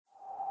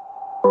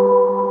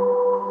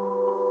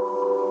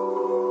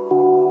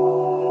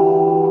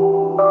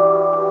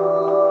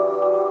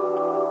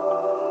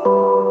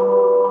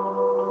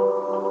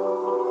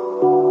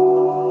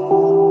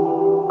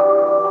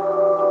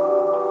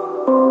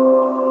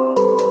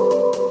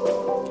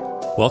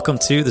Welcome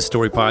to the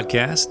Story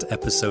Podcast,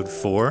 episode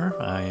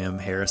 4. I am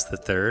Harris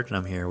III, and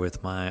I'm here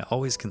with my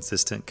always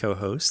consistent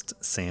co-host,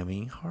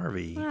 Sammy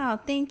Harvey. Wow,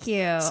 thank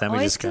you. Sammy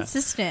always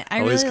consistent. I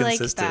really like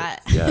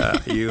that.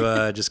 Yeah,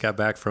 you just got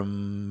back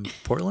from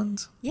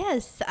Portland?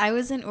 Yes, I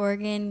was in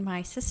Oregon.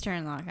 My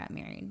sister-in-law got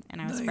married, and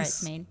I was Nice.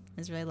 bridesmaid. It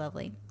was really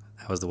lovely.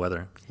 How was the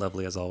weather?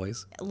 Lovely as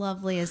always?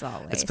 Lovely as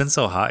always. It's been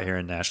so hot here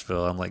in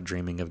Nashville. I'm like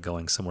dreaming of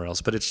going somewhere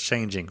else, but it's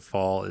changing.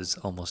 Fall is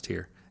almost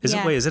here. Is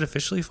it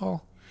officially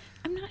fall?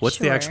 I'm not What's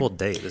sure. the actual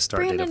date, the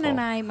start date of Brandon fall?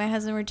 and I, my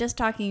husband, were just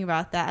talking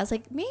about that. I was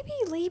like, maybe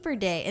Labor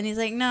Day. And he's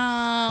like,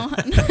 no,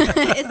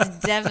 it's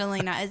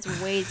definitely not.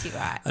 It's way too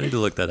hot. I need to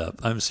look that up.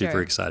 I'm super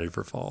Sure. excited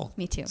for fall.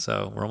 Me too.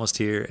 So we're almost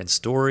here, and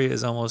Story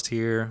is almost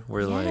here.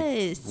 We're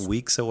Yes. like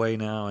weeks away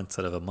now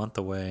instead of a month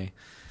away.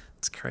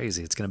 It's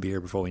crazy. It's going to be here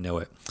before we know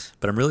it.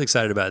 But I'm really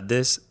excited about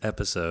this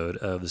episode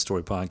of the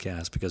Story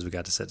Podcast because we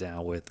got to sit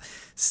down with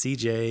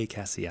CJ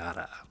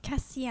Casciotta.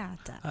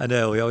 Casciotta. I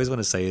know. We always want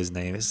to say his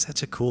name. It's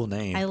such a cool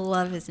name. I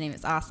love his name.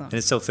 It's awesome. And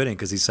it's so fitting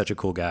because he's such a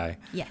cool guy.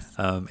 Yes.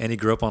 And he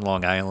grew up on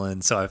Long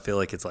Island, so I feel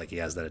like it's like he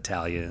has that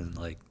Italian,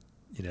 like,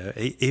 you know,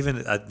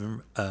 even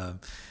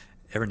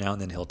every now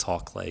and then he'll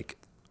talk like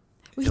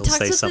He he'll talks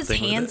say with something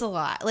his hands a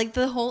lot. Like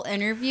the whole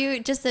interview,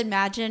 just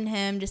imagine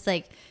him just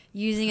like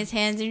using his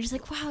hands, and you're just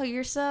like, wow,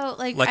 you're so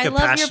like I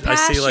love your passion. I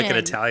see like an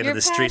Italian Your in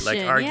the street like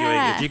passion, arguing.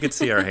 yeah. If you could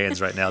see our hands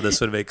right now, this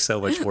would make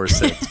so much more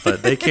sense.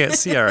 But they can't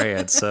see our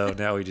hands, so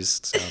now we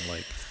just sound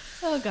like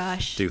Oh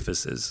gosh.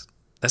 doofuses.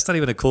 That's not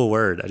even a cool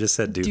word. I just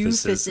said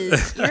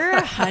doofuses. You're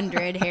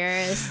 100,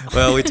 Harris.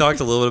 Well, we talked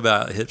a little bit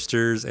about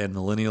hipsters and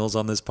millennials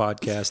on this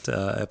podcast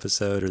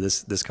episode, or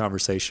this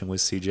conversation with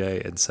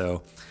CJ, and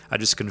so I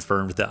just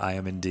confirmed that I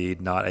am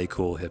indeed not a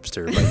cool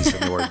hipster by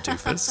using the word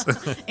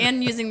doofus.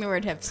 And using the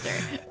word hipster.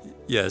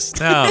 Yes.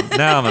 Now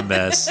I'm a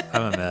mess.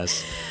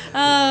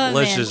 Oh,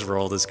 Let's man. just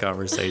roll this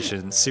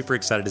conversation. Super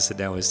excited to sit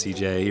down with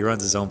CJ. He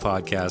runs his own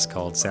podcast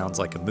called Sounds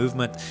Like a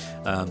Movement.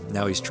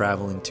 Now he's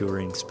traveling,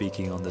 touring,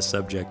 speaking on the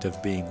subject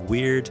of being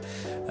weird,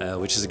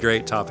 which is a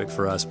great topic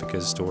for us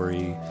because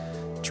Story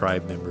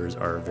tribe members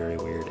are very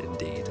weird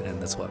indeed,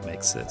 and that's what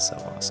makes it so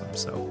awesome.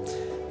 So,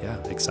 yeah,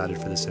 excited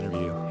for this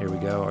interview. Here we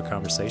go, our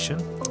conversation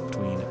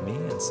between me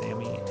and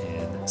Sammy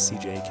and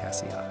CJ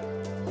Casciotta.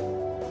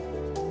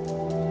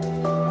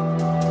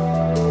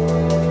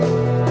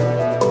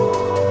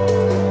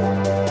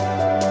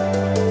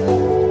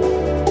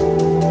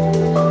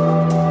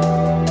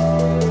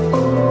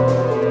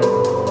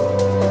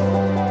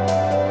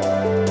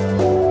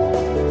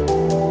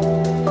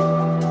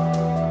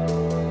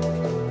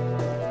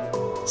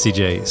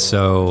 CJ,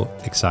 so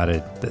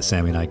excited that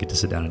Sammy and I get to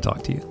sit down and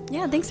talk to you.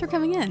 Yeah, thanks for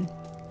coming in.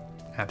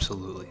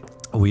 Absolutely.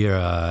 We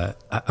are.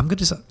 I'm gonna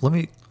just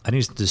I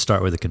need to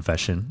start with a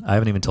confession. I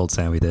haven't even told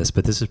Sammy this,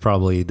 but this is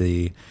probably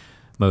the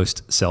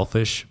most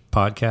selfish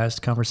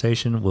podcast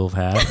conversation we'll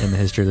have had in the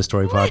history of the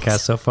Story Podcast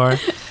so far,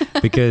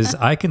 because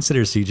I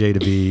consider CJ to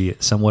be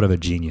somewhat of a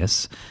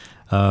genius.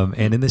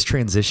 And in this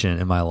transition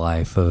in my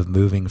life of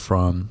moving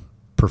from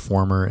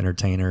performer,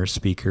 entertainer,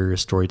 speaker,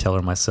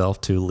 storyteller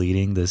myself to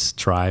leading this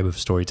tribe of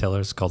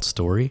storytellers called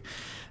Story,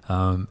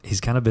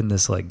 he's kind of been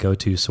this like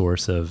go-to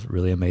source of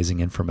really amazing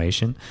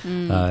information.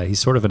 He's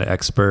sort of an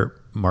expert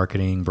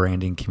marketing,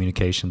 branding,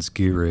 communications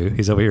guru.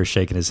 He's over here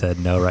shaking his head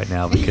no right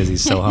now because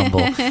he's so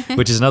humble,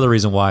 which is another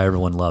reason why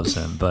everyone loves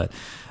him. But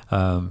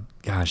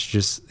gosh,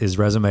 just his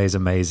resume is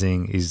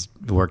amazing. He's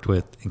worked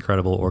with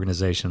incredible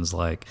organizations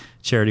like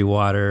Charity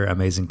Water,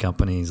 amazing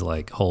companies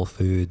like Whole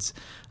Foods.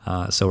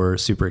 So we're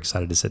super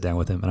excited to sit down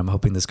with him, and I'm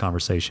hoping this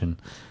conversation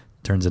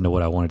turns into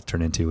what I wanted to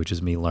turn into, which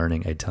is me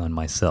learning a ton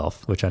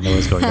myself, which I know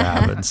is going to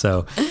happen.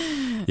 So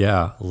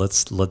yeah,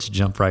 let's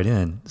jump right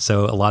in.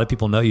 So a lot of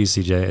people know you,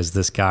 CJ, as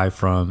this guy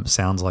from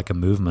Sounds Like a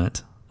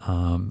Movement,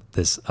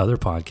 this other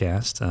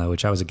podcast,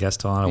 which I was a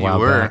guest on a while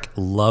back.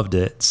 Loved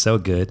it. So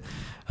good.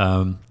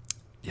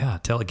 Yeah,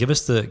 give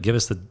us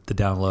the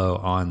down low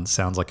on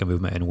Sounds Like a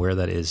Movement and where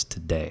that is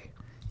today.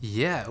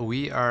 Yeah,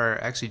 we are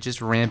actually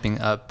just ramping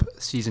up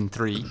season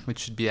 3, which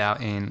should be out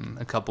in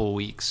a couple of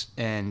weeks.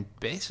 And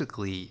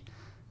basically,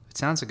 it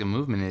sounds like a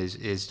movement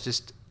is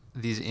just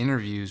these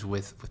interviews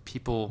with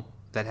people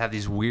that have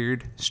these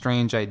weird,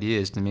 strange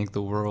ideas to make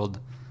the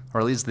world,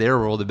 or at least their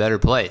world, a better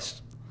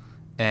place.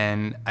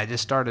 And I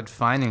just started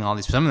finding all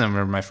these. Some of them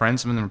are my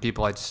friends. Some of them are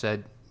people I just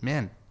said,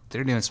 man,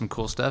 they're doing some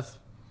cool stuff.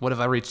 What if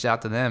I reached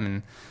out to them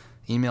and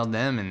emailed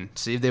them and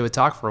see if they would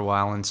talk for a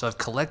while? And so I've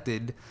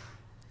collected,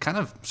 kind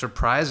of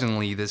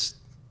surprisingly, this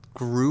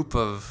group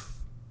of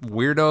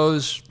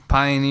weirdos,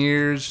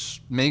 pioneers,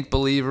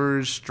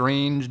 make-believers,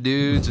 strange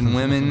dudes and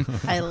women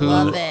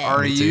love it.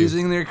 Are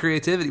using their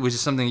creativity, which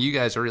is something you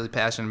guys are really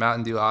passionate about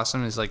and do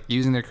awesome, is like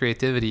using their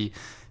creativity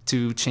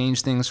to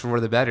change things for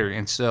the better.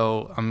 And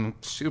so I'm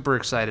super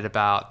excited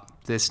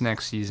about this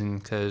next season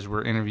because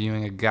we're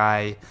interviewing a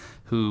guy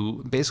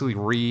who basically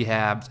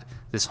rehabbed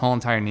this whole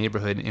entire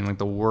neighborhood in like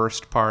the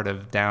worst part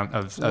of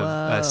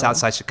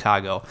Southside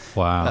Chicago.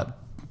 Wow.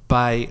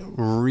 By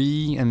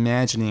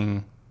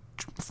reimagining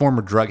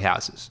former drug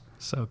houses.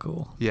 So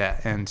cool. Yeah,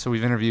 and so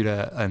we've interviewed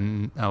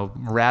a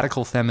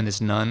radical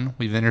feminist nun.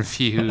 We've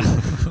interviewed.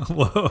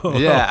 Whoa.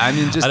 Yeah, I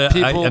mean, just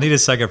people. I need a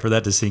second for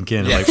that to sink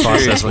in. Yeah, Like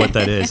process seriously. what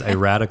that is. A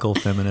radical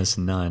feminist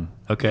nun.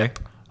 Okay. Yep.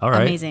 All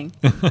right. Amazing.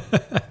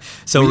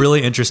 So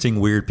really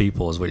interesting, weird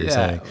people is what you're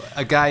saying.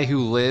 A guy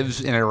who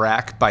lives in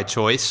Iraq by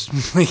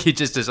choice. Like he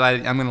just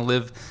decided, I'm going to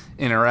live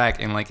in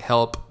Iraq and like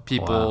help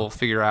people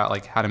figure out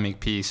like how to make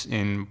peace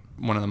in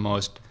one of the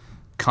most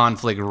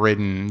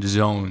conflict-ridden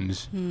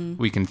zones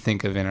we can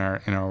think of in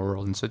our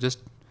world. And so just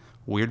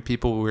weird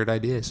people, weird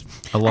ideas.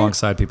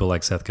 Alongside people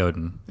like Seth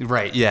Godin.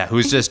 Right, yeah,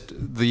 who's just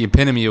the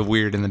epitome of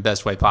weird in the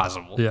best way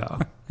possible. Yeah,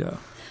 yeah.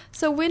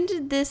 So when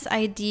did this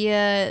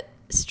idea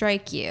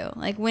strike you?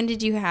 Like when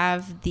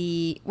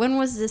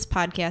was this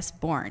podcast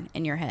born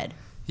in your head?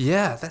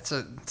 Yeah, that's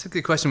a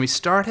good question. We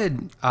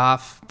started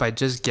off by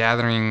just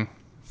gathering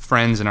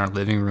friends in our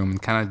living room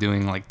and kind of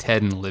doing like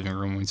TED in the living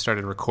room. We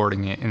started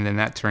recording it, and then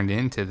that turned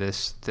into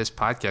this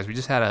podcast. We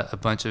just had a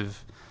bunch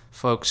of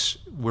folks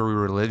where we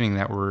were living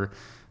that were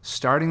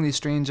starting these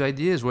strange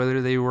ideas,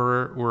 whether they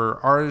were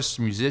artists,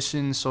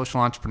 musicians, social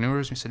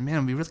entrepreneurs. We said, man,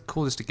 it'd be really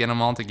cool just to get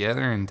them all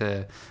together and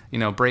to,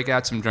 break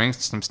out some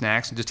drinks, some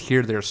snacks, and just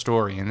hear their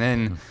story. And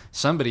then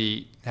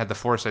somebody had the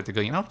foresight to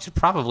go, we should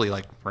probably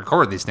like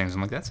record these things.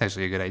 I'm like, that's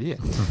actually a good idea.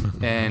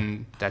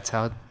 And that's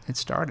how it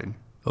started.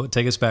 Oh,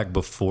 take us back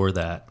before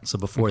that. So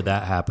before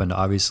that happened,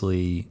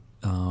 obviously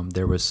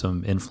there was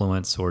some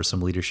influence or some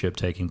leadership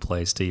taking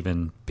place to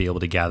even be able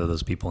to gather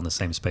those people in the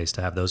same space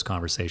to have those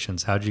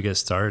conversations. How did you get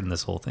started in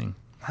this whole thing?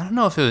 I don't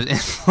know if it was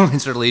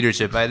influence or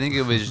leadership. I think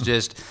it was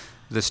just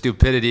the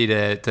stupidity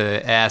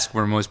to ask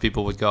where most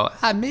people would go,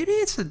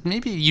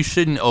 maybe you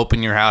shouldn't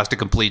open your house to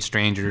complete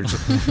strangers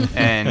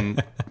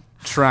and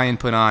try and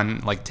put on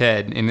like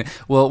TED. And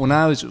well, when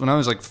I was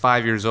like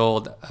 5 years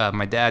old,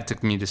 my dad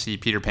took me to see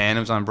Peter Pan.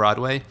 It was on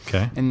Broadway.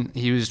 Okay. And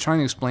he was trying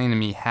to explain to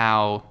me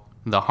how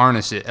the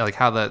harness, like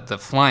how the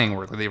flying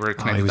worked. They were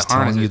connected. He was to the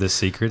harnesses. telling you the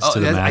secrets to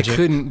the magic. I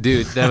couldn't,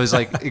 dude. That was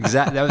like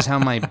that was how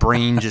my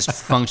brain just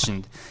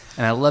functioned,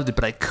 and I loved it.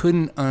 But I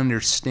couldn't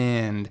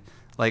understand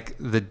like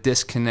the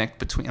disconnect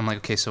between. I'm like,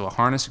 okay, so a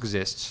harness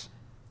exists.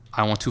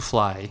 I want to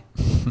fly.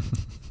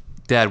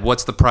 Dad,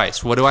 what's the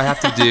price? What do I have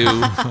to do?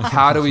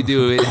 How do we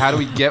do it? How do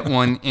we get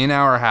one in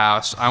our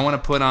house? I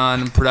want to put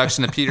on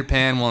production of Peter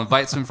Pan. We'll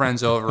invite some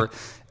friends over.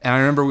 And I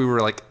remember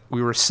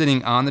we were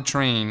sitting on the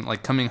train,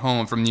 like coming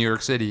home from New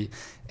York City,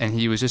 and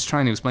he was just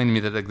trying to explain to me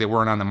that like, they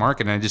weren't on the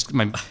market. And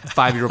my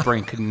 5-year-old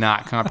brain could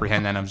not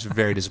comprehend that. And I was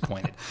very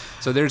disappointed.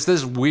 So there's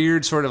this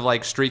weird sort of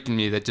like streak in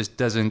me that just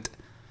doesn't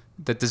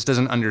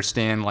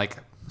understand like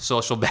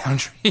social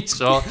boundaries.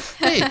 So,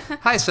 hey,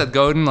 hi Seth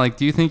Godin. Like,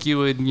 do you think you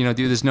would,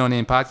 do this No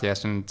Name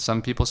podcast? And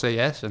some people say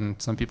yes,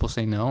 and some people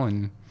say no.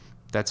 And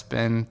that's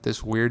been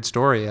this weird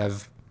story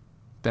I've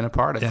been a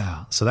part of.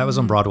 Yeah. So that was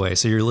on Broadway.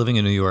 So you're living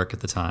in New York at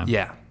the time.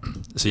 Yeah.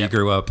 So you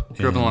grew up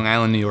in Long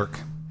Island, New York.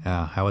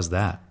 Yeah. How was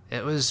that?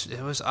 It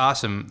was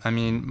awesome. I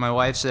mean, my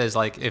wife says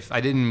like if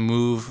I didn't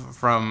move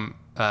from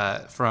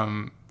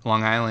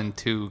Long Island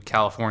to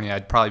California,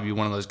 I'd probably be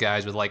one of those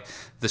guys with like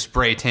the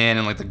spray tan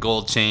and like the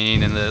gold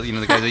chain and the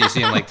the guys that you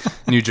see in like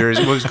New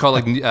Jersey. What was it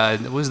called? Like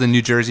what was the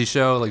New Jersey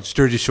show? Like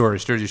Jersey Shore.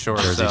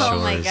 Oh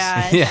my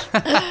gosh.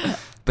 Yeah.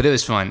 But it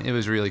was fun. It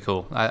was really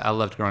cool. I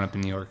loved growing up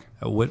in New York.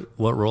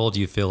 What role do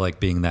you feel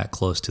like being that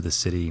close to the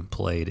city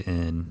played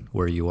in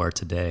where you are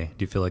today?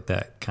 Do you feel like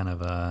that kind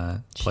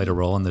of played a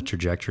role in the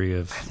trajectory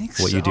of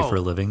what you do for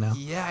a living now?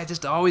 Yeah, I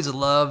just always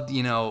loved,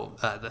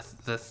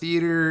 the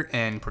theater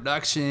and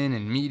production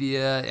and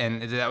media,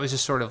 and that was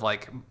just sort of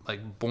like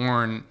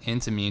born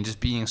into me, and just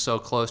being so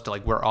close to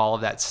like where all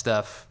of that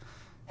stuff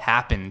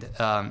happened,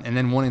 and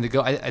then wanting to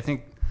go. I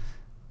think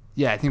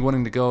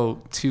wanting to go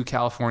to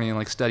California and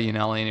like study in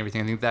LA and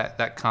everything, I think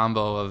that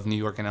combo of New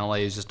York and LA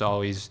is just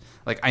always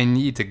like, I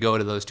need to go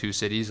to those two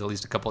cities at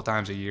least a couple of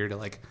times a year to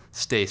like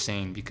stay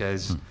sane,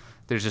 because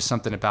there's just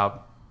something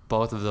about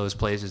both of those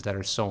places that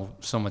are so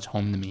much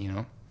home to me,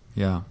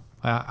 Yeah.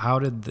 How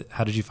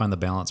did you find the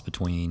balance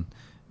between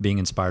being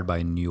inspired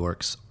by New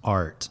York's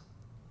art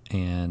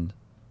and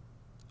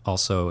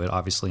also it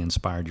obviously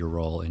inspired your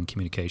role in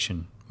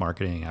communication,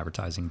 marketing,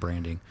 advertising,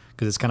 branding?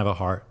 Because it's kind of the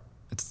heart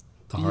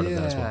of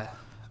that as well.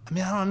 I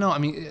mean, I don't know. I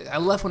mean, I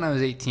left when I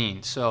was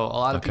 18, so a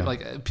lot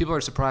of people are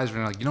surprised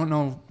when they're like, you don't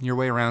know your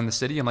way around the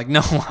city? I'm like,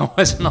 no, I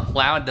wasn't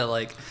allowed to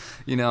like,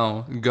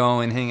 go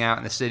and hang out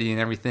in the city and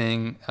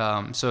everything.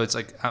 So it's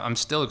like I'm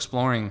still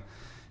exploring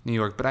New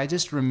York, but I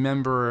just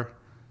remember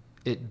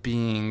it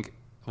being.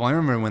 Well, I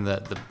remember when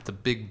the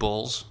big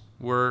bulls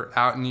were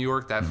out in New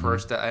York. That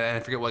first, I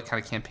forget what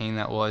kind of campaign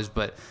that was,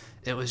 but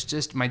it was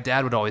just, my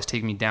dad would always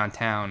take me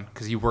downtown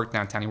because he worked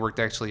downtown. He worked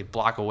actually a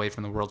block away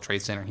from the World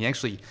Trade Center. He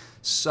actually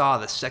saw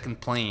the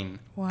second plane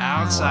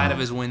outside of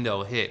his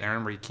window hit. I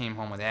remember he came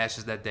home with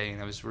ashes that day, and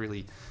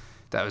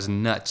that was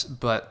nuts.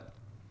 But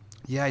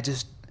yeah, I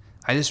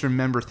just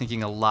remember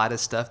thinking a lot of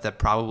stuff that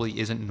probably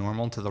isn't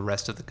normal to the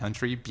rest of the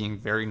country being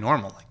very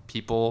normal. Like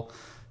people,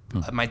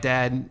 my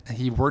dad,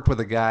 he worked with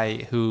a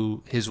guy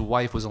who his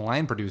wife was a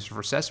line producer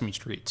for Sesame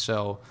Street.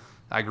 So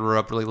I grew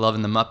up really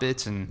loving the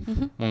Muppets,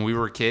 and when we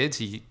were kids,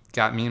 he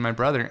got me and my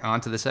brother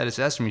onto the set of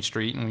Sesame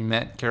Street, and we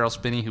met Carol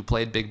Spinney, who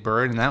played Big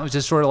Bird, and that was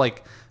just sort of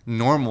like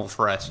normal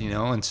for us,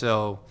 and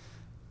so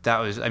that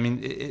was, I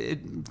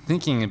mean,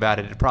 thinking about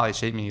it, it probably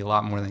shaped me a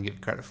lot more than I give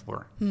credit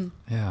for.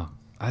 Yeah.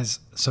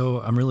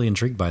 So I'm really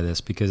intrigued by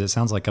this because it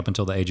sounds like up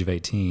until the age of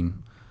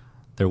 18,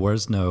 there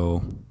was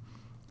no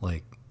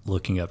like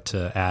looking up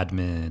to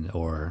admin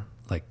or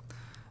like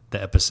the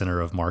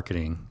epicenter of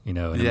marketing, in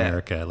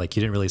America. Like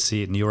you didn't really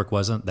see it. New York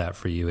wasn't that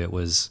for you. It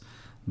was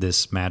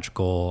this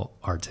magical,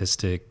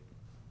 artistic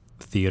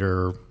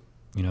theater,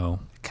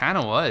 Kind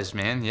of was,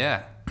 man.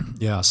 Yeah.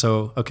 Yeah.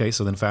 So, okay.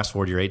 So then fast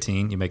forward, you're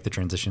 18, you make the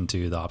transition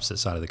to the opposite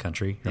side of the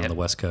country. You're on the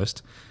West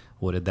Coast.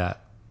 What did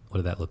that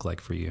look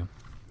like for you?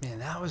 Man,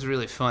 that was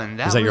really fun.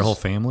 Was that your whole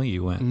family?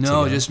 You went?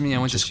 No, together? just me. I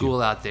went to school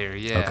you? out there.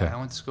 Yeah, Okay. I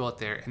went to school out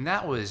there. And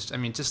that was, I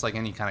mean, just like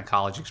any kind of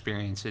college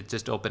experience, it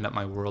just opened up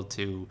my world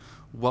to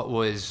what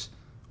was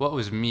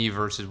me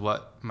versus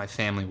what my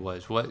family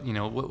was. What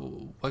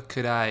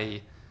could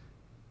I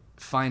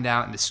find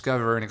out and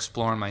discover and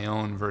explore on my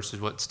own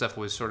versus what stuff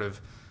was sort of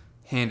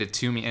handed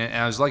to me. And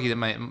I was lucky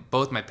that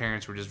both my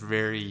parents were just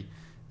very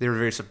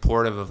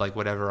supportive of like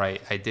whatever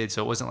I did.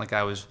 So it wasn't like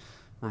I was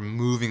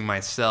removing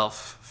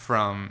myself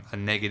from a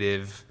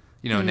negative,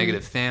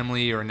 negative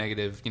family or a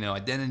negative,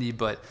 identity,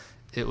 but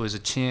it was a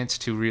chance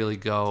to really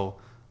go,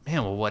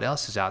 man, well, what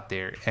else is out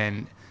there?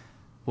 And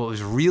what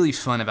was really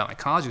fun about my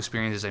college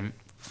experience is I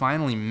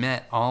finally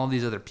met all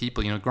these other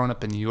people, growing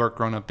up in New York,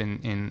 growing up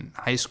in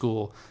high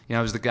school,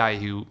 I was the guy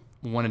who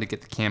wanted to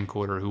get the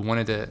camcorder, who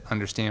wanted to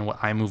understand what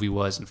iMovie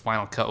was and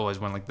Final Cut was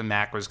when like the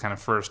Mac was kind of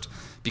first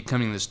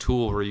becoming this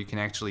tool where you can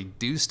actually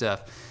do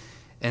stuff.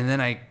 And then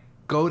I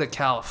go to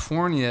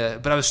California,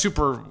 but I was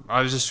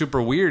just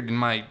super weird in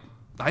my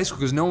high school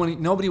because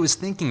nobody was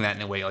thinking that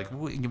in a way. Like,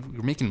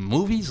 you're making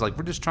movies? Like,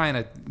 we're just trying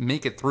to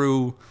make it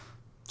through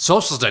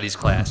social studies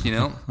class,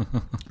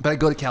 But I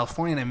go to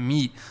California and I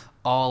meet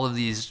all of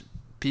these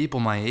people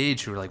my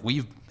age who are like,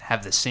 we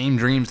have the same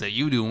dreams that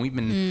you do, and we've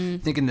been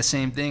thinking the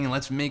same thing, and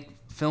let's make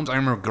films. I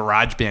remember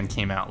GarageBand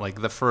came out,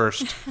 like the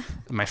first,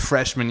 my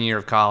freshman year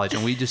of college,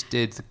 and we just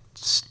did the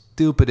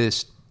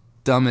stupidest,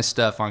 dumbest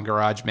stuff on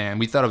GarageBand.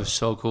 We thought it was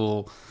so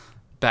cool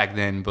back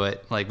then,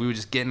 but like we would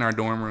just get in our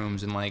dorm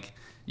rooms and like,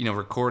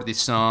 record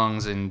these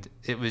songs, and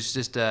it was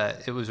just,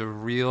 it was a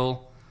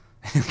real...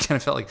 It kind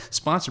of felt like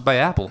sponsored by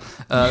Apple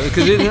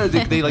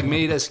because they like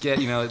made us get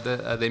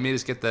they made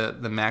us get the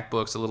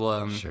MacBooks, the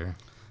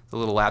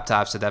little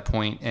laptops at that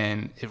point,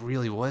 and it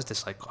really was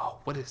this like, oh,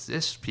 what is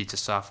this piece of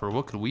software?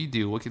 What could we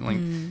do? What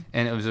can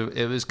and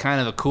it was kind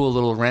of a cool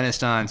little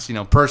renaissance,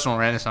 personal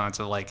renaissance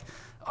of like,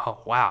 oh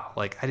wow,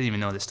 like I didn't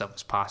even know this stuff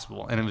was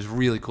possible, and it was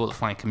really cool to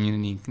find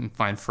community and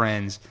find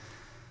friends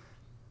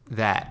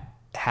that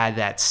had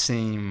that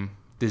same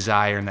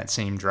desire and that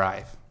same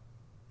drive.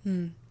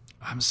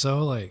 I'm so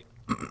like.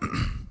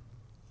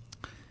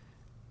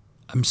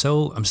 I'm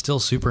still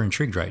super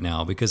intrigued right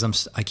now because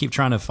I keep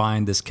trying to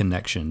find this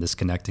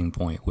connecting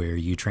point where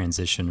you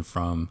transition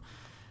from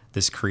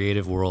this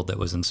creative world that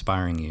was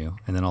inspiring you,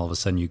 and then all of a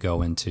sudden you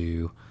go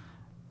into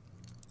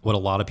what a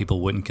lot of people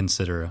wouldn't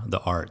consider the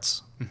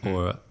arts,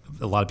 or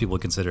a lot of people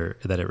would consider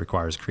that it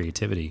requires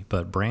creativity.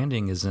 But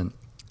branding isn't,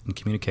 in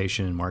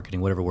communication and marketing,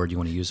 whatever word you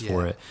want to use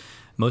for it,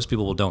 most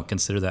people don't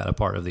consider that a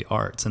part of the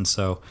arts. And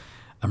so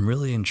I'm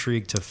really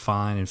intrigued to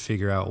find and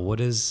figure out what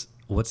was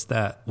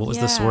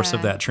the source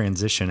of that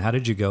transition? How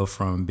did you go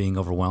from being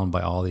overwhelmed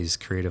by all these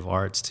creative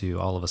arts to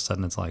all of a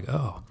sudden it's like,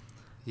 oh,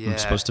 I'm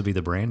supposed to be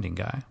the branding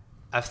guy?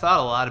 I've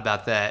thought a lot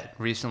about that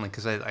recently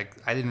because I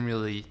didn't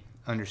really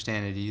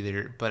understand it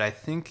either. But I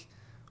think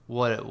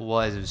what it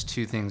was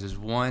two things. Is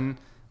one,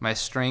 my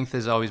strength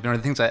has always been, or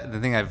the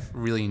thing I've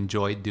really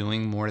enjoyed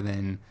doing more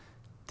than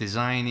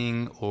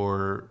designing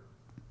or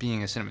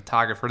being a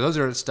cinematographer. Those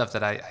are stuff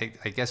that I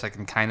guess I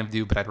can kind of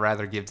do, but I'd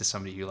rather give to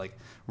somebody who like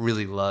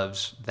really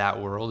loves that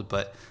world.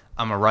 But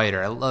I'm a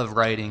writer. I love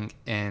writing,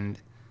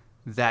 and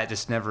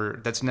that's never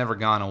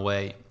gone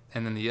away.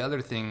 And then the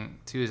other thing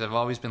too is I've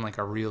always been like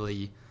a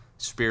really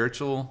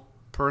spiritual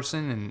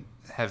person and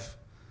have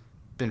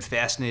been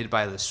fascinated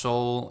by the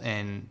soul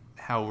and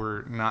how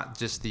we're not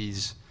just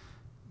these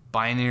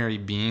binary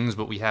beings,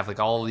 but we have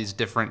like all these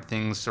different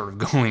things sort of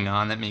going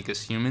on that make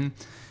us human.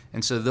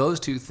 And so those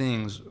two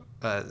things,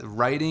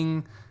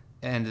 writing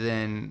and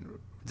then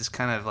this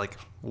kind of like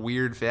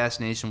weird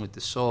fascination with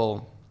the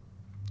soul,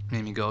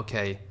 made me go,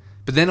 okay.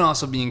 But then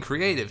also being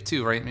creative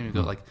too, right? Made me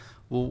go like,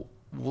 well,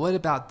 what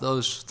about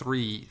those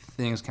three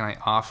things can I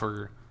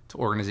offer to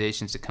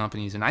organizations, to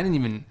companies? And I didn't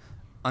even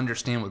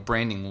understand what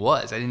branding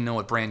was. I didn't know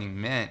what branding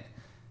meant,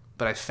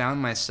 but I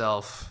found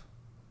myself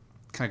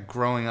kind of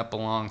growing up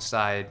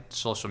alongside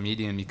social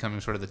media and becoming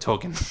sort of the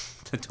token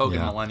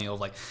millennial.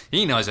 Like,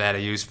 he knows how to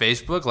use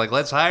Facebook. Like,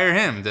 let's hire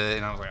him.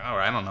 And I was like, all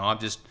right, I don't know.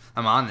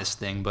 I'm on this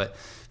thing. But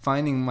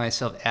finding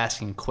myself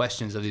asking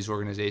questions of these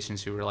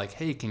organizations who were like,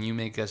 hey, can you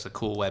make us a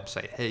cool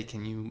website? Hey,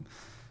 can you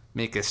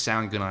make us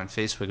sound good on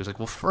Facebook. It was like,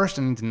 well, first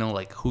I need to know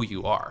like who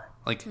you are,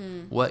 like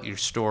what your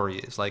story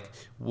is, like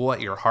what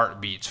your heart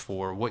beats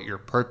for, what your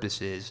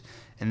purpose is.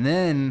 And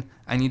then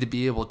I need to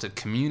be able to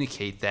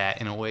communicate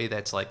that in a way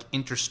that's like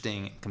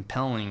interesting, and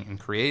compelling, and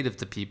creative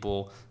to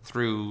people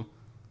through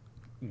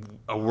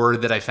a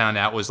word that I found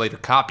out was later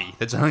copy.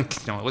 That's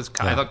like,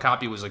 I thought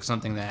copy was like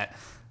something that,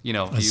 you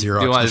know, a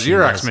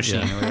Xerox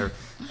machine or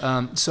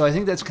whatever. So I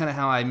think that's kind of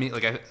how I made,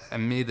 like I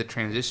made the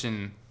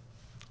transition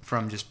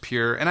from just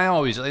pure, and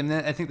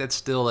I think that's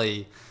still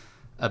a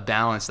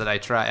balance that I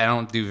try. I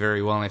don't do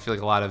very well, and I feel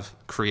like a lot of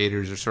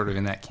creators are sort of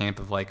in that camp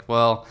of like,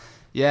 well,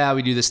 yeah,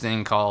 we do this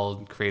thing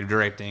called creative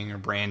directing or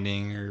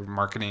branding or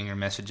marketing or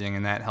messaging,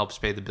 and that helps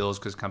pay the bills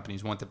because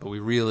companies want it. But we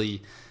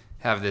really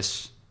have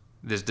this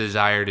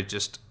desire to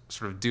just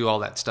sort of do all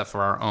that stuff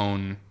for our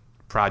own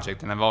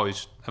project, and I've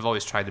always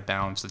tried to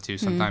balance the two.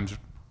 Sometimes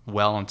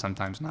well, and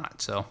sometimes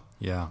not. So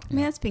yeah, I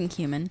mean, that's being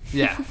human.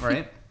 Yeah,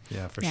 right.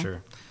 Yeah, for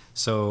sure.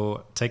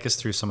 So take us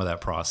through some of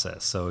that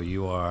process. So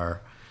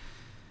you're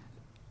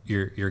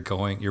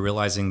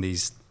realizing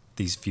these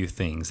few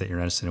things that you're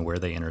interested in, where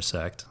they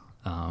intersect.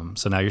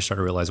 So now you're starting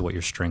to realize what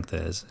your strength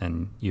is,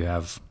 and you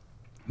have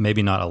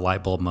maybe not a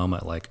light bulb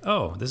moment like,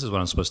 oh, this is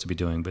what I'm supposed to be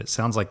doing, but it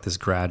sounds like this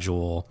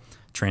gradual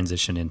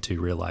transition into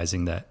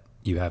realizing that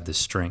you have this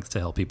strength to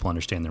help people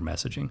understand their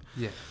messaging.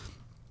 Yeah.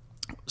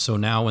 So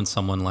now when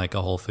someone like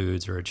a Whole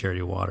Foods or a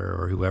Charity Water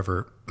or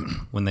whoever,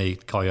 when they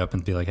call you up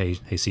and be like, hey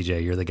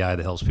CJ, you're the guy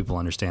that helps people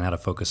understand how to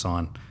focus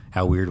on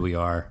how weird we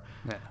are.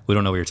 Yeah. We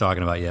don't know what you're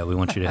talking about yet. We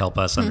want you to help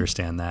us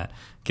understand that.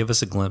 Give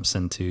us a glimpse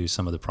into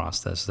some of the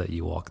process that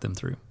you walk them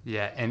through.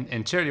 Yeah,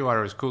 and Charity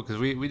Water was cool because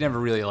we never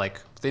really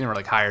they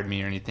never hired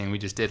me or anything. We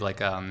just did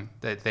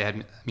they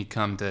had me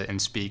come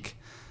and speak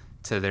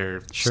to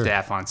their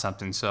staff on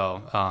something.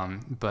 So,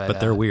 but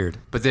they're weird.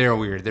 But they're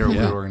weird. They're a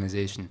weird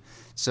organization.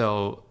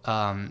 So,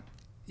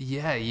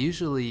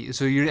 usually,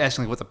 so you're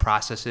asking what the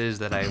process is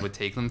that I would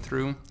take them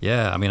through?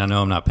 Yeah, I mean, I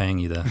know I'm not paying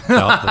you the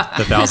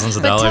thousands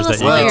of dollars that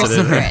you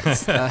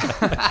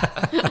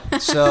get to do.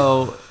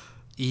 So,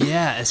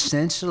 yeah,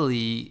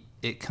 essentially,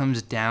 it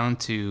comes down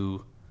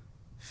to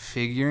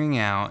figuring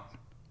out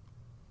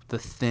the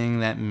thing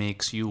that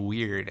makes you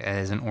weird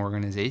as an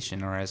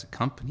organization or as a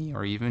company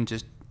or even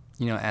just,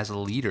 as a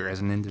leader, as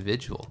an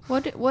individual.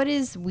 What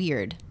is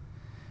weird?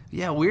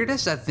 Yeah, weird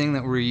is that thing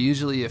that we're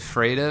usually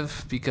afraid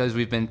of because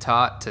we've been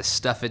taught to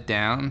stuff it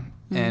down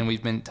and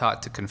we've been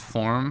taught to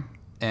conform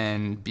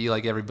and be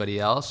like everybody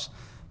else.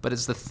 But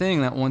it's the thing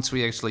that once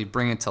we actually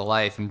bring it to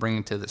life and bring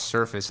it to the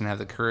surface and have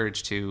the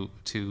courage to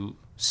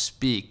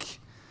speak,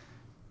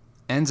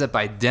 ends up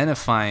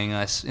identifying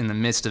us in the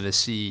midst of a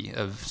sea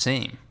of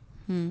same,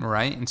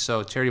 right? And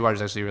so Charity Water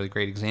is actually a really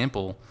great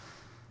example.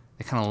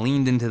 They kind of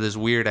leaned into this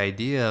weird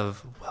idea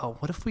of, well,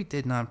 what if we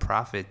did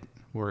nonprofit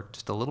work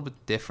just a little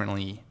bit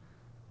differently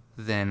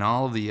than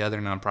all of the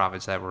other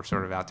nonprofits that were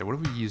sort of out there? What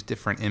if we use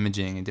different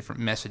imaging and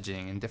different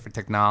messaging and different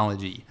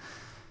technology?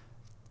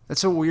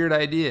 That's a weird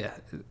idea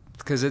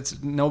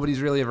because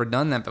nobody's really ever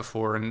done that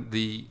before, and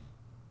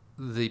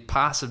the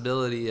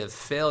possibility of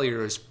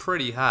failure is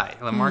pretty high.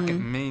 The market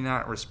may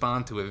not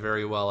respond to it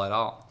very well at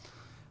all.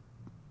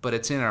 But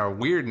it's in our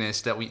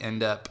weirdness that we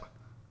end up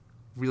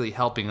really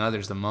helping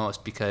others the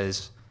most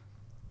because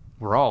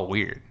we're all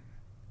weird.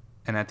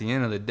 And at the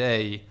end of the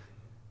day,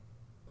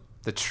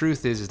 the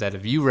truth is that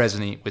if you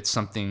resonate with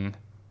something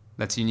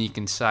that's unique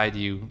inside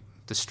you,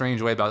 the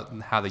strange way about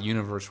how the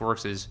universe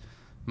works is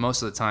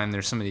most of the time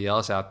there's somebody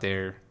else out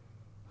there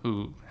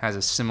who has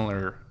a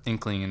similar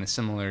inkling and a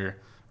similar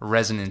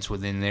resonance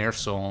within their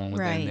soul and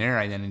within their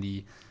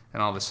identity,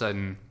 and all of a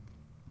sudden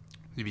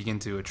you begin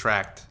to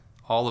attract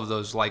all of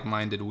those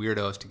like-minded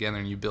weirdos together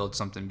and you build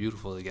something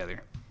beautiful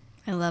together.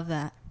 I love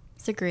that.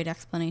 It's a great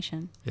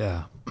explanation.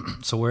 Yeah.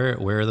 So where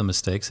are the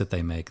mistakes that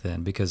they make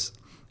then? Because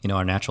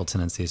our natural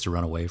tendency is to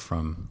run away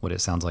from what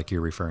it sounds like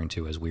you're referring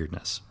to as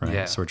weirdness, right?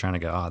 Yeah. So we're trying to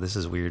go, this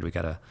is weird. We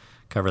got to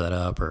cover that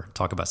up or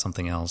talk about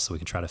something else so we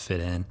can try to fit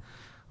in.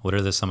 What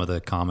are some of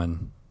the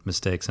common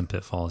mistakes and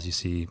pitfalls you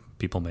see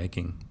people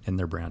making in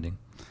their branding?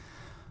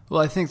 Well,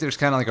 I think there's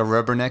kind of like a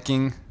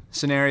rubbernecking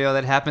scenario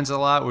that happens a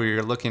lot where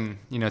you're looking,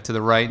 to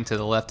the right and to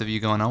the left of you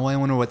going, oh, I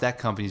wonder what that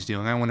company's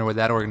doing. I wonder what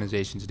that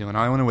organization's doing. Oh,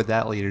 I wonder what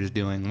that leader's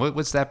doing.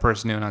 What's that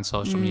person doing on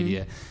social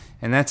media?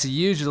 And that's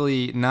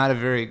usually not a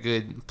very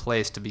good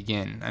place to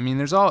begin. I mean,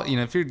 there's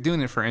if you're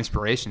doing it for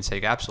inspiration's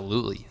sake,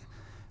 absolutely.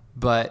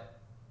 But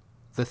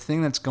the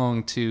thing that's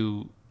going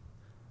to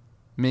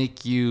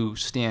make you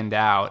stand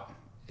out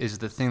is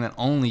the thing that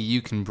only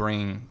you can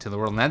bring to the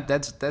world. And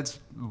that's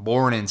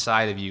born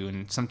inside of you.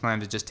 And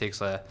sometimes it just takes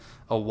a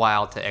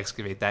while to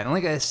excavate that. And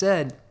like I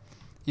said,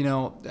 I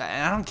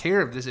don't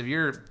care if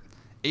you're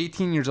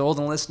 18 years old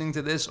and listening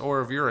to this,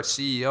 or if you're a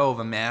CEO of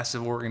a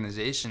massive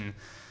organization.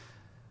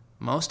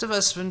 Most of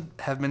us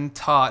have been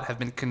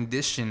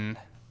conditioned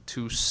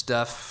to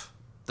stuff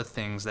the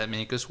things that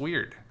make us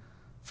weird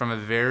from a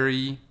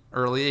very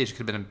early age. It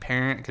could have been a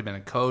parent, it could have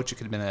been a coach, it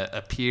could have been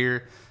a peer,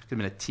 it could have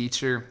been a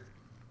teacher.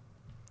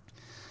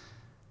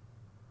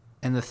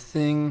 And the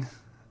thing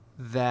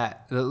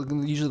that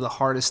usually the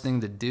hardest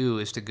thing to do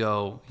is to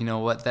go, you know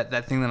what,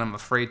 that thing that I'm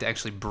afraid to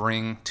actually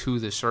bring to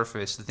the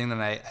surface, the thing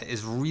that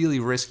is really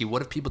risky.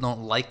 What if people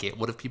don't like it?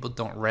 What if people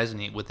don't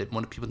resonate with it?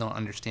 What if people don't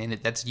understand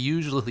it? That's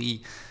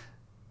usually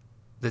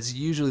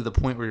the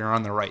point where you're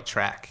on the right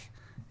track.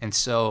 And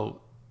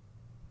so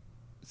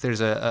there's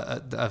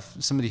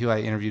somebody who I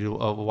interviewed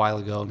a while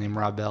ago named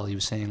Rob Bell. He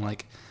was saying,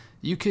 like,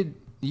 you can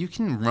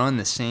run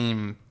the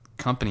same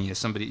company as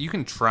somebody. You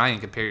can try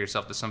and compare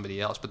yourself to somebody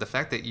else, but the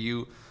fact that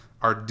you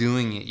are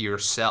doing it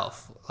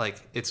yourself,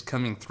 like it's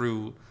coming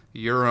through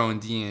your own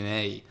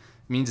DNA,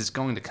 means it's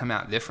going to come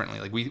out differently.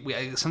 Like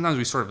we sometimes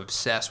we sort of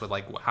obsess with,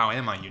 like, how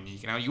am I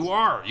unique? Now you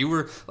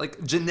were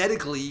like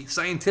genetically,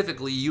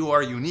 scientifically, you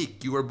are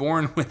unique. You were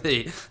born with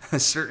a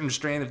certain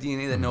strand of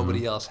DNA that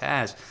nobody else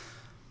has.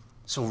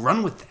 So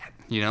run with that,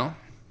 you know?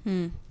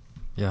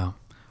 Yeah.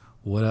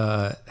 What?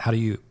 How do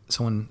you?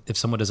 If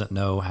someone doesn't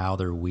know how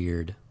they're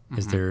weird,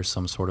 is there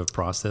some sort of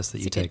process that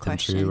you take them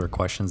through, or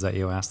questions that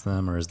you ask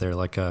them, or is there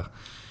like a?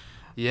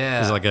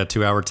 Yeah. Is it like a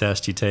 2-hour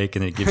test you take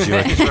and it gives you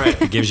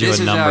it gives you this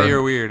a number? This is how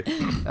you're weird.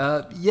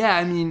 Yeah,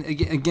 I mean,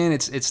 again,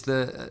 it's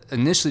the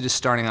initially just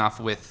starting off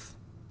with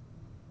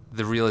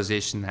the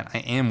realization that I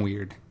am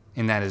weird,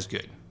 and that is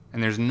good.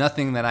 And there's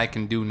nothing that I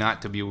can do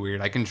not to be weird.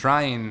 I can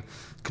try and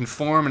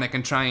conform and I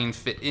can try and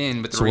fit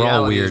in, but the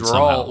reality is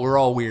we're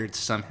all weird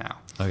somehow.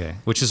 Okay,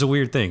 which is a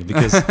weird thing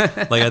because,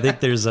 like, I think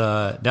there's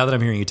now that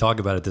I'm hearing you talk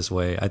about it this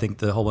way, I think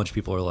the whole bunch of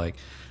people are like,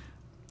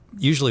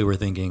 usually we're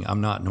thinking,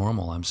 I'm not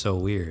normal, I'm so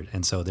weird,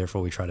 and so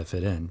therefore we try to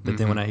fit in. But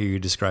then when I hear you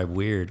describe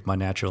weird, my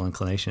natural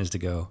inclination is to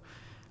go,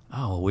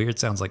 oh, well, weird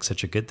sounds like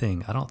such a good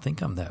thing. I don't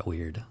think I'm that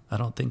weird. I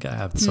don't think I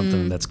have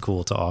something that's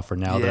cool to offer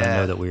now that I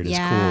know that weird is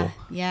cool.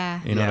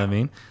 Yeah. You know what I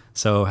mean?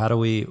 So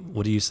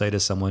what do you say to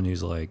someone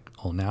who's like,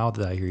 well, now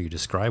that I hear you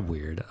describe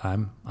weird,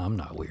 I'm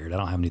not weird. I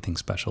don't have anything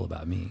special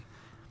about me.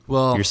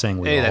 Well, you're saying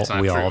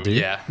we all do?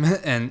 Yeah.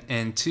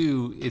 And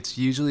two, it's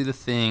usually the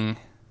thing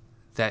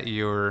that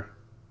you're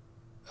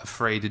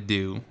afraid to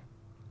do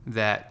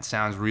that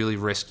sounds really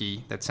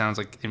risky, that sounds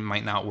like it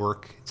might not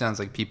work, it sounds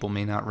like people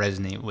may not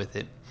resonate with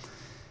it.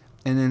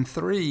 And then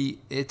three,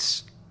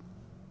 it's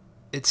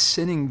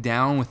sitting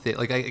down with it.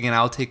 Like,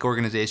 I'll take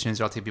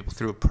organizations, or I'll take people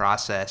through a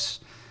process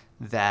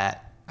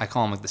that I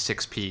call them like the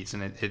 6 Ps,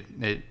 and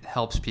it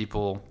helps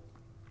people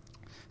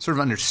sort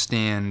of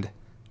understand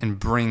and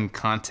bring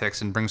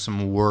context and bring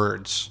some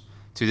words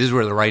to. This is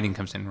where the writing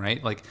comes in,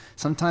 right? Like,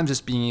 sometimes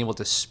just being able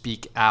to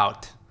speak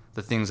out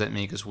the things that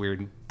make us weird,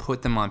 and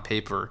put them on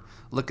paper,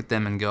 look at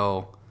them and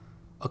go,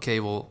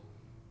 okay, well,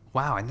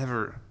 wow,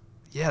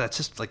 that's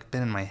just like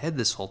been in my head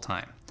this whole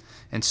time.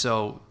 And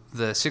so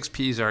the 6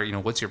 Ps are,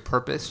 what's your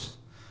purpose?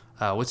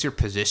 What's your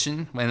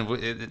position?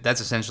 And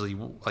that's essentially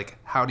like,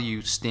 how do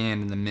you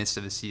stand in the midst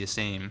of a sea of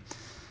same?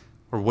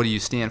 Or what do you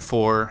stand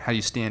for? How do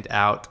you stand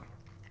out?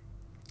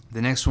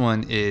 The next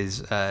one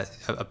is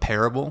a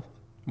parable,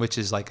 which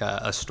is like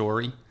a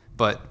story.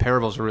 But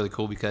parables are really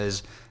cool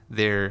because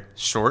they're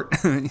short,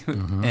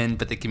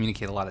 but they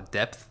communicate a lot of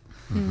depth.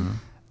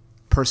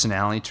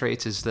 Personality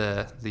traits is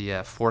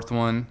the fourth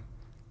one.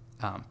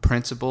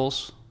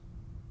 Principles.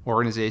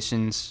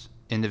 Organizations,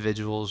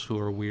 individuals who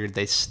are weird,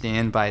 they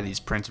stand by these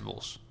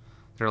principles.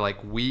 They're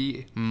like,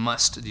 we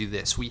must do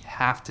this. We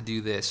have to do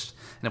this.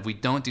 And if we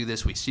don't do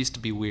this, we cease to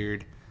be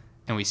weird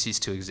and we cease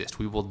to exist.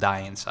 We will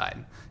die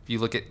inside. If you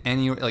look at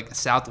any, like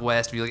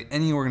Southwest, if you look at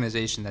any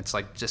organization that's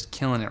like just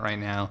killing it right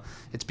now,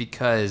 it's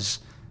because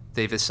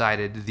they've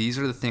decided these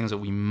are the things that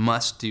we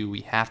must do.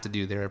 We have to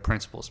do. There are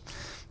principles.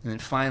 And then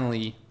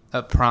finally,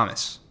 a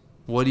promise.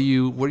 What are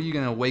you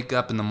going to wake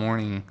up in the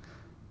morning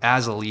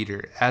as a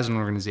leader, as an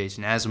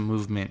organization, as a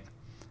movement,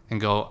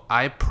 and go,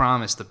 I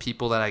promise the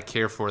people that I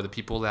care for, the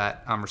people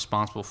that I'm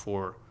responsible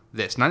for,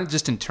 this, not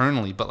just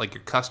internally, but like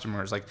your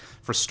customers, like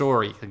for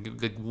story,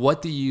 like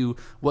what can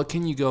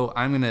you go,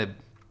 I'm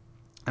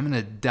going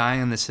to die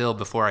on this hill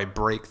before I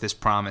break this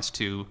promise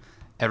to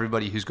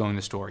everybody who's going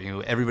to Story,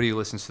 everybody who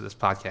listens to this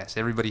podcast,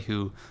 everybody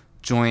who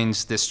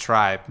joins this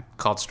tribe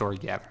called Story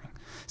Gathering.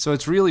 So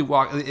it's really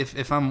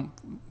if I'm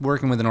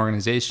working with an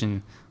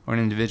organization or an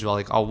individual,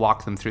 like I'll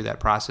walk them through that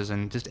process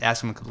and just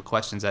ask them a couple of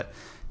questions that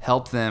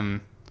help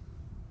them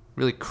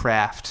really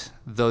craft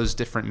those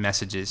different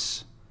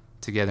messages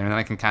together. And then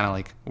I can kind of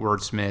like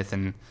wordsmith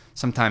and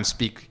sometimes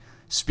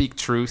speak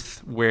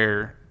truth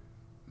where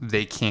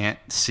they can't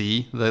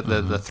see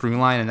the through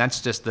line. And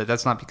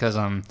that's not because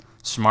I'm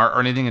smart or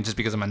anything. It's just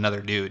because I'm another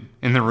dude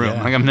in the room.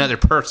 Like I'm another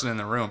person in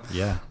the room.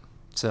 Yeah.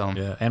 So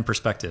and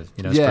perspective.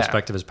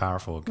 Perspective is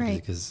powerful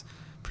because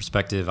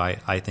perspective,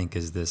 I think,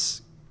 is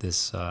this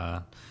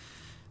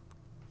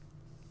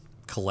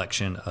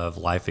collection of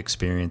life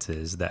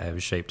experiences that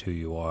have shaped who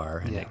you are,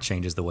 and it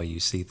changes the way you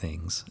see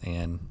things.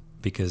 And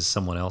because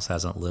someone else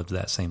hasn't lived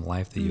that same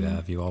life that you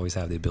have, you always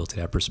have the ability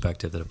to have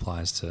perspective that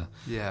applies to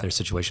their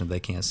situation they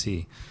can't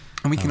see.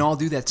 And we can all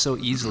do that so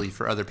easily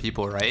for other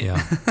people, right? Yeah,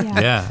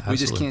 absolutely. We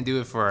just can't do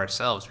it for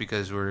ourselves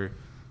because we're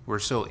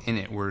so in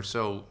it. We're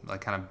so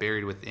like kind of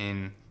buried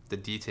within the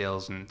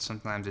details, and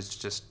sometimes it's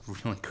just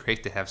really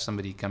great to have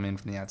somebody come in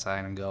from the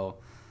outside and go,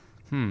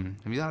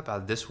 have you thought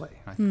about it this way?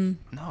 Like,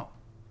 no.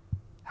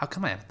 How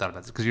come I haven't thought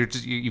about this?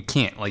 Because you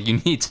can't. Like, you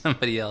need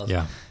somebody else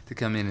to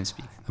come in and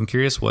speak. I'm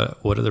curious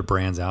what other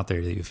brands out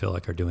there that you feel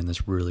like are doing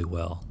this really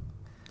well,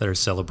 that are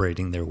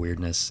celebrating their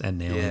weirdness and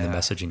nailing the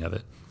messaging of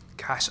it.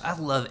 Gosh, I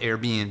love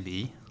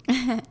Airbnb.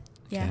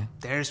 Yeah. Okay.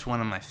 There's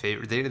one of my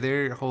favorite.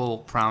 Their whole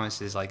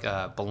promise is like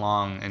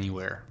belong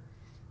anywhere,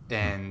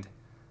 and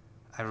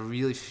I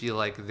really feel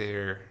like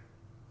they're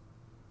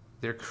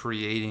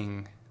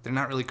creating. They're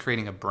not really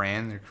creating a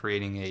brand. They're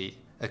creating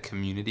a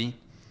community.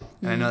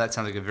 And I know that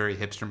sounds like a very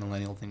hipster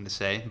millennial thing to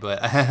say, but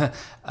I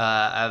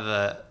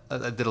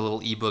did a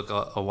little ebook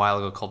a while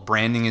ago called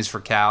 "Branding is for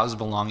Cows,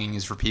 Belonging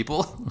is for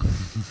People,"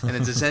 and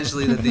it's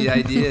essentially that the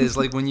idea is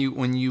like when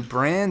you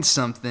brand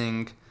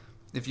something.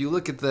 If you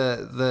look at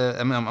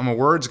I'm a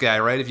words guy,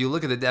 right? If you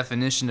look at the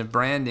definition of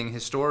branding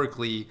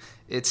historically,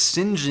 it's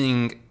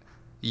singeing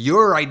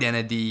your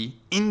identity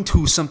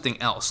into something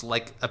else,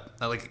 like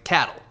a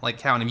cattle. Like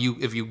how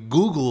if you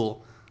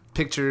Google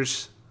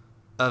pictures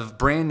of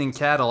branding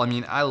cattle, I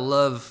mean, I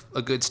love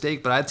a good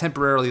steak, but I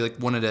temporarily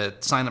wanted to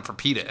sign up for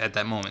PETA at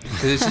that moment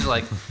because it's just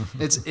like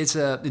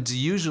it's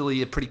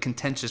usually a pretty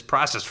contentious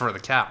process for the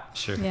cow.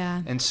 Sure.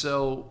 Yeah. And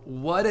so,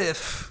 what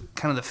if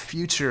kind of the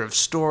future of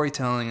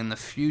storytelling and the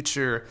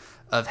future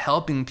of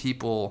helping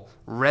people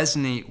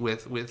resonate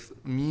with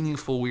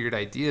meaningful, weird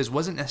ideas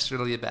wasn't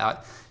necessarily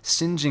about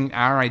singeing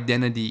our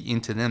identity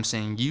into them,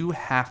 saying you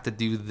have to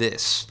do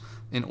this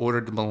in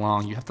order to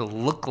belong, you have to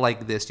look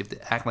like this, you have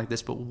to act like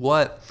this, but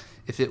what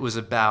if it was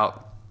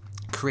about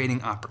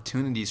creating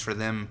opportunities for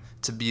them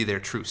to be their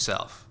true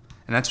self?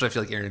 And that's what I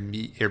feel like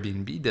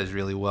Airbnb does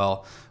really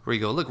well, where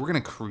you go, look, we're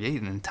going to create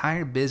an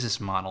entire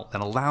business model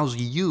that allows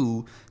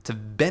you to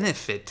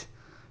benefit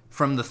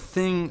from the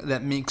thing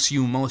that makes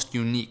you most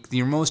unique.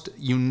 Your most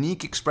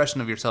unique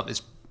expression of yourself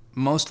is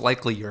most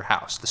likely your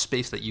house, the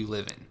space that you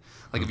live in.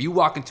 Like if you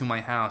walk into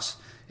my house,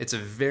 it's a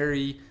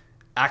very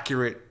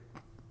accurate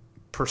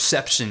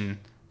perception,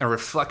 a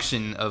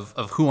reflection of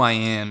who I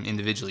am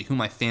individually, who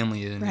my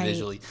family is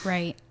individually.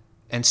 Right.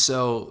 And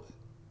so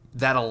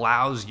that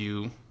allows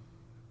you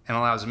and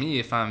allows me,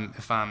 if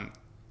I'm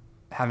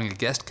having a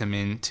guest come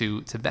in,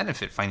 to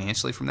benefit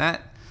financially from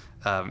that,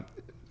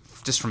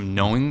 just from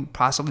knowing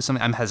possibly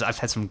something. I've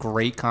had some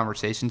great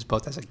conversations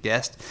both as a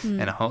guest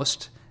and a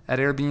host at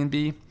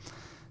Airbnb.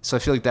 So I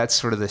feel like that's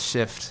sort of the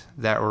shift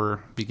that we're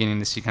beginning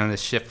to see, kind of the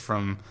shift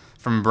from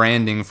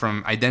branding,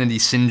 from identity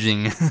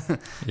singeing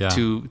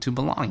to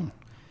belonging.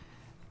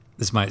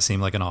 This might seem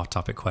like an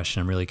off-topic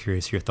question. I'm really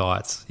curious your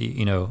thoughts.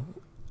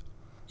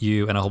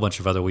 You and a whole bunch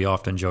of we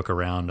often joke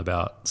around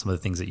about some of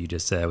the things that you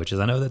just said, which is,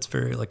 I know that's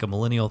very like a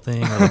millennial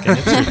thing or like a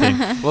hipster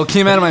thing. Well, it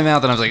came out of my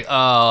mouth and I was like,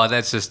 oh,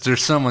 that's just,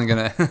 there's someone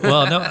going to.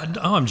 Well, no,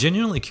 I'm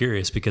genuinely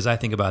curious because I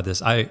think about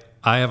this. I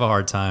have a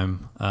hard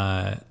time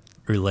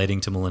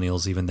relating to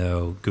millennials, even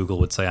though Google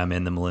would say I'm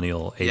in the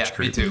millennial age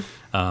group. Me too.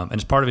 And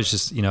it's part of it's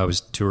just, I was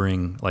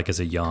touring like as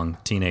a young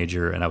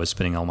teenager and I was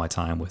spending all my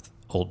time with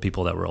old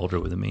people that were older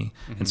than me.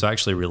 Mm-hmm. And so I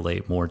actually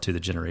relate more to the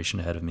generation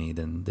ahead of me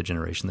than the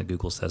generation that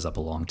Google says I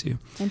belong to.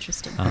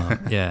 Interesting.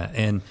 Yeah.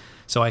 And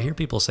so I hear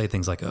people say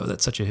things like, oh,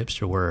 that's such a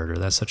hipster word or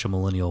that's such a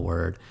millennial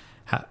word.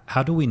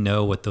 How do we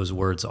know what those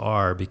words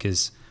are?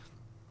 Because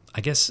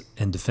I guess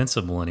in defense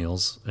of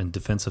millennials and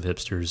defense of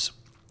hipsters,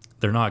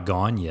 they're not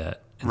gone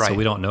yet. And so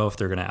we don't know if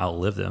they're going to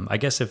outlive them. I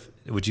guess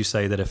would you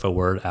say that if a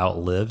word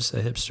outlives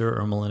a hipster or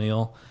a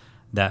millennial,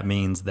 that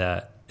means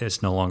that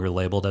it's no longer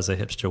labeled as a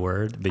hipster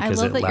word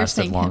because it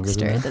lasted longer hipster.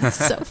 than that?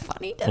 That's so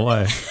funny to me.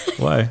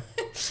 Why?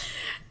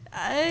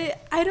 I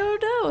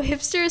don't know.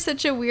 Hipster is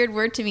such a weird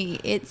word to me.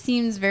 It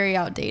seems very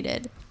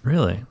outdated.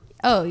 Really?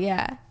 Oh,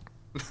 yeah.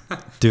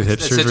 Do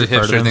hipsters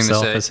refer to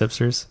themselves as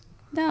hipsters?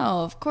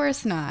 No, of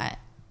course not.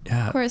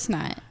 Yeah. Of course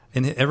not.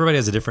 And everybody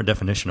has a different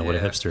definition of what a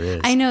hipster is.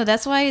 I know.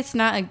 That's why it's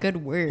not a good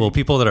word. Well,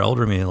 people that are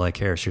older than me are like,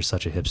 Harris, you're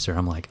such a hipster.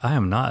 I'm like, I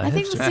am not a hipster. I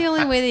think that's the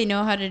only way they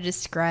know how to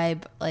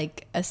describe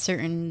like a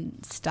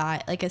certain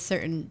style, like a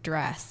certain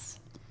dress.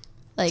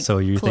 Like so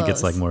you clothes. think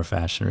it's like more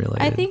fashion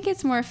related? I think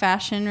it's more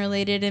fashion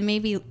related and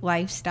maybe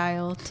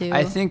lifestyle too.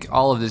 I think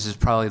all of this is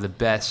probably the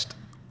best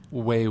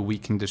way we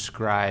can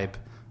describe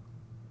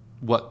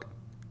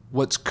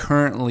what's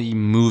currently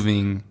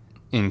moving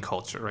in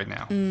culture right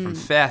now, from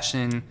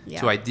fashion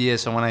to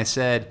ideas. So when I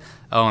said,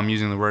 oh, I'm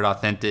using the word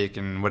authentic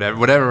and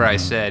whatever I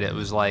said, it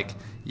was like,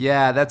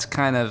 yeah, that's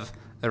kind of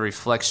a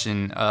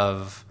reflection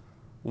of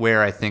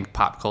where I think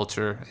pop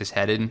culture is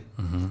headed.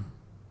 Mm-hmm.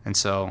 And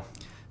so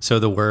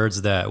the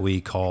words that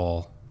we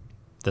call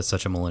that's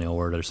such a millennial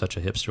word or such a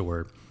hipster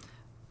word,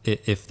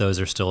 if those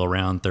are still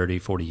around 30,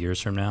 40 years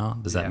from now,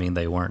 does that mean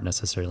they weren't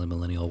necessarily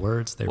millennial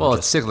words?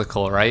 It's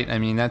cyclical, right? I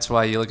mean, that's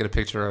why you look at a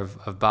picture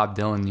of Bob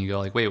Dylan and you go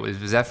like, wait,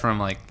 was that from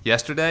like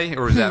yesterday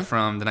or was that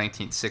from the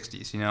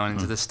 1960s? And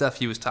the stuff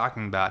he was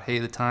talking about, hey,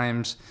 the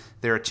times,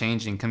 they're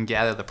changing. Come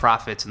gather the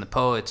prophets and the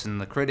poets and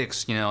the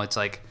critics. It's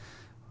like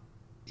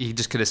he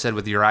just could have said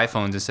with your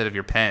iPhones instead of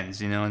your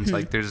pens, and it's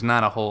like there's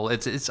not a whole,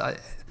 there's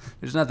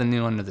nothing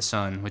new under the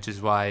sun, which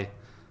is why,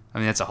 I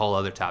mean, that's a whole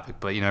other topic,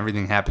 but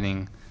everything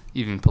happening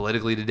even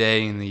politically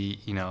today in the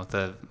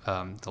the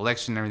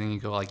election and everything, you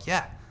go like,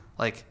 yeah,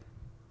 like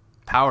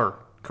power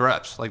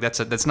corrupts. Like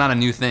that's not a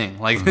new thing.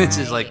 Like this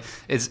is like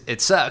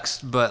it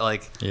sucks, but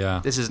like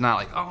this is not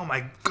like, oh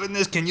my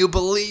goodness, can you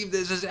believe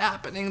this is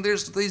happening?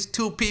 There's these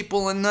two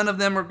people and none of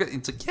them are good.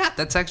 It's like, yeah,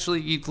 that's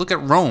actually, you look at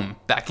Rome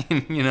back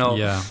in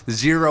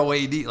 0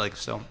 AD. Like,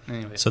 so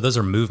anyway. So those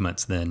are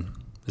movements then.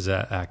 Is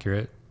that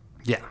accurate?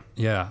 Yeah.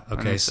 Yeah.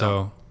 Okay.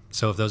 So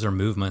if those are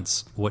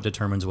movements, what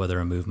determines whether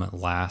a movement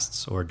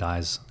lasts or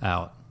dies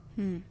out?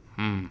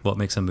 What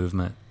makes a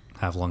movement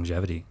have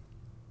longevity?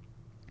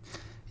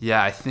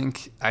 Yeah, I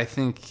think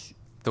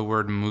the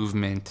word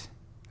movement.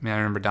 I mean, I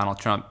remember Donald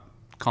Trump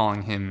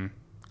calling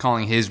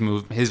his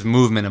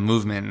movement a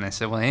movement, and I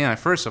said, well, hang on.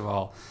 First of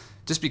all,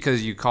 just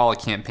because you call a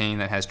campaign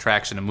that has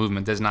traction a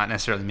movement does not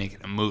necessarily make it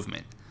a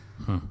movement.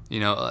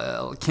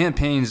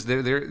 Campaigns,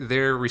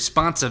 their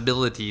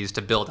responsibility is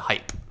to build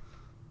hype.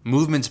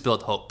 Movements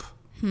build hope.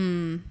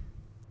 If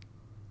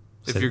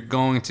you're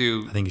going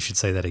to, I think you should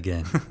say that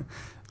again.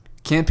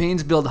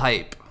 Campaigns build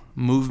hype.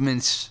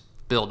 Movements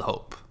build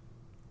hope.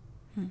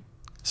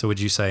 So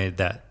would you say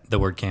that the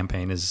word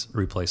campaign is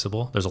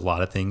replaceable? There's a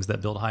lot of things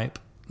that build hype.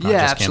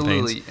 Yeah,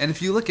 absolutely. And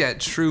if you look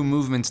at true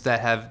movements that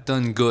have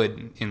done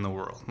good in the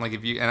world, like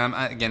if you,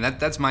 and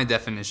that's my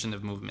definition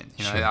of movement.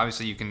 Sure.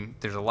 Obviously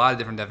there's a lot of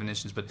different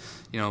definitions, but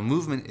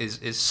movement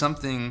is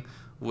something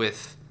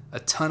with a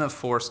ton of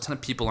force, a ton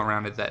of people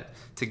around it that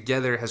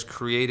together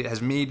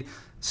has made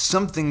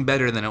something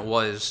better than it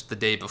was the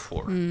day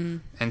before.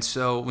 And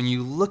so when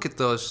you look at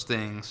those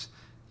things,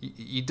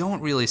 you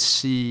don't really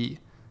see.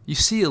 You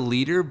see a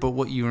leader, but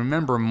what you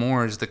remember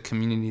more is the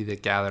community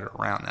that gathered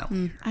around that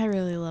leader. I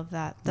really love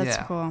that. That's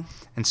cool.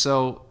 And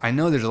so I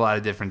know there's a lot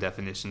of different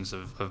definitions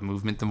of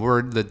movement.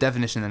 The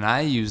definition that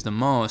I use the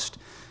most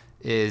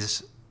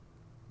is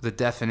the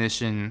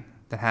definition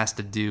that has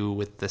to do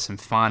with the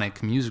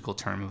symphonic musical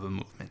term of a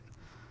movement.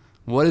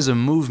 What is a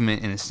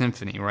movement in a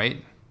symphony,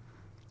 right?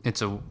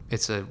 It's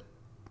a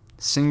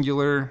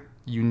singular,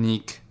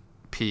 unique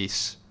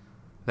piece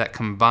that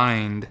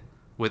combined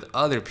with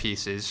other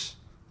pieces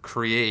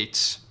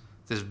creates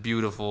this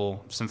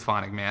beautiful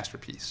symphonic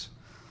masterpiece.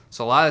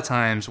 So a lot of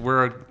times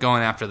we're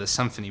going after the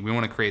symphony. We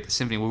want to create the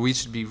symphony. What we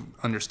should be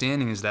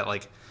understanding is that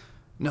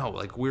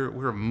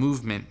we're a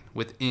movement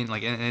within,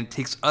 and it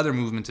takes other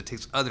movements, it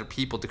takes other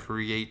people to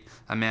create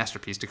a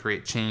masterpiece, to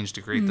create change,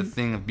 to create the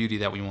thing of beauty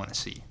that we want to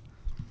see.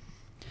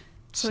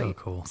 So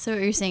cool. So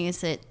what you're saying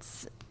is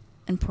it's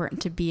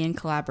important to be in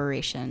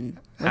collaboration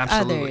with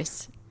Absolutely.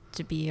 others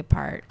to be a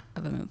part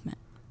of a movement.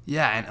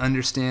 Yeah, and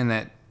understand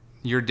that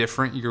you're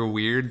different, you're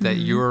weird, that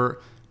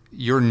your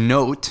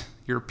note,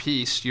 your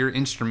piece, your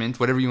instrument,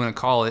 whatever you want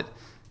to call it,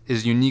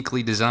 is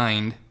uniquely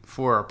designed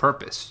for a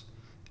purpose.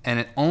 And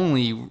it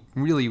only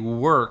really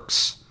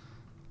works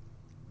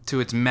to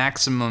its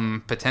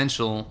maximum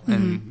potential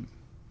and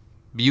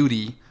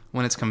beauty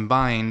when it's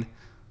combined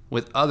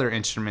with other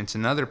instruments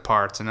and other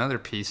parts and other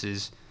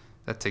pieces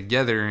that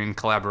together in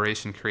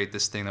collaboration create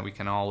this thing that we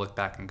can all look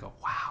back and go,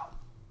 wow,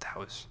 that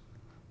was,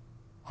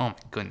 oh my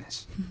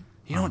goodness.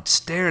 You don't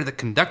stare at the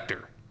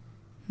conductor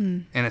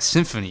in a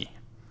symphony.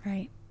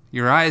 Right.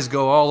 Your eyes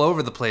go all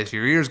over the place.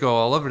 Your ears go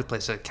all over the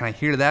place. Like, can I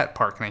hear that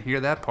part? Can I hear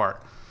that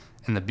part?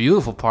 And the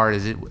beautiful part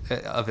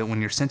of it when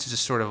your senses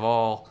just sort of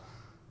all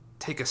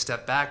take a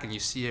step back and you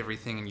see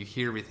everything and you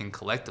hear everything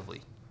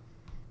collectively.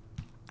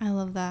 I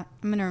love that.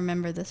 I'm going to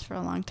remember this for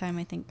a long time,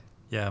 I think.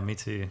 Yeah, me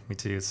too. Me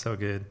too. It's so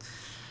good.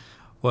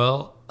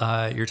 Well,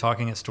 you're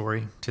talking at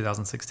Story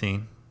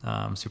 2016.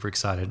 I'm super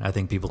excited. I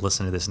think people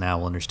listening to this now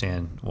will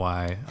understand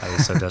why I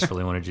so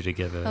desperately wanted you to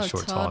give a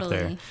short talk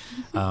there.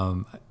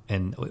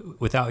 And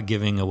without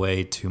giving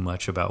away too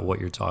much about what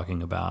you're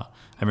talking about,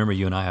 I remember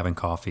you and I having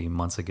coffee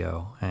months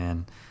ago,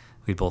 and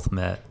we both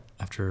met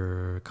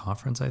after a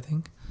conference, I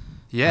think.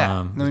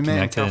 Yeah. We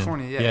met in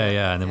California.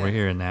 Yeah. And then we're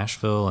here in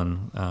Nashville,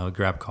 and we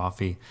grabbed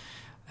coffee.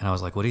 And I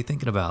was like, what are you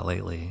thinking about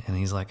lately? And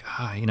he's like,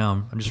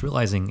 I'm just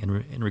realizing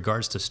in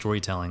regards to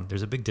storytelling,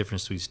 there's a big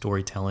difference between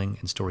storytelling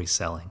and story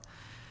selling.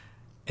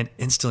 And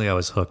instantly I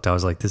was hooked. I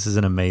was like, this is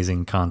an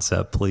amazing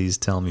concept. Please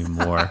tell me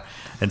more.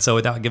 And so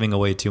without giving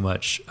away too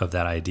much of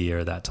that idea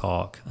or that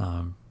talk,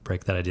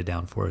 break that idea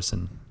down for us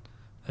in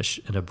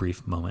a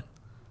brief moment.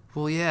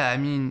 Well, yeah, I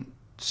mean,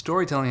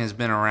 storytelling has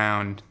been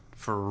around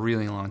for a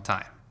really long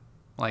time.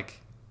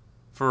 Like,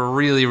 for a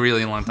really,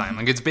 really long time.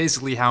 Like, it's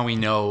basically how we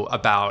know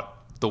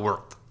about the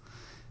world.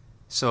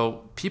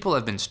 So people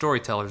have been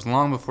storytellers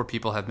long before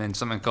people have been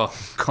something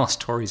called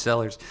story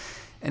sellers.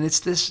 And it's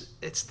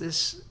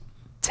this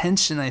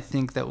tension, I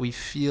think, that we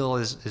feel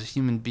as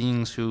human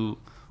beings who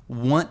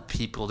want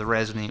people to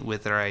resonate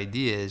with their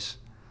ideas,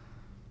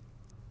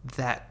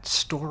 that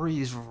story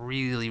is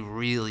really,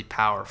 really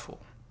powerful.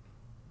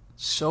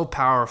 So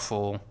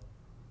powerful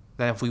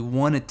that if we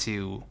wanted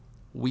to,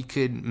 we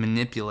could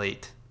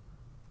manipulate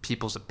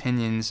people's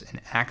opinions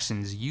and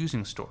actions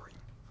using story.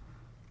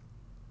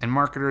 And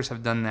marketers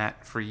have done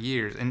that for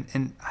years.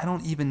 And I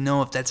don't even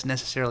know if that's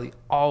necessarily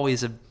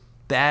always a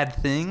bad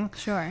thing.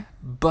 Sure.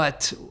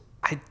 But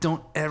I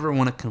don't ever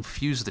want to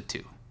confuse the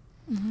two.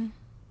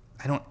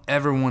 I don't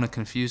ever want to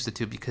confuse the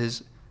two,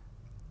 because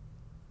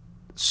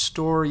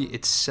story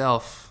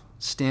itself,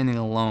 standing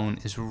alone,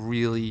 is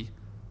really,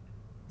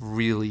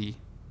 really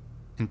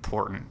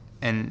important.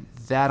 And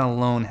that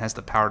alone has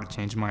the power to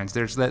change minds.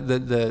 There's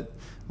the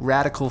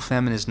radical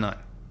feminist nun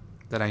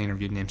that I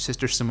interviewed named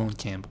Sister Simone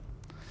Campbell.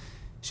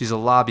 She's a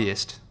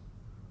lobbyist.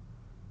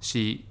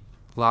 She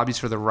lobbies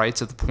for the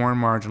rights of the poor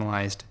and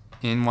marginalized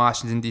in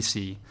Washington,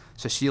 D.C.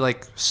 So she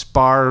like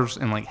spars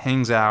and like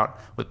hangs out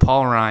with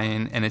Paul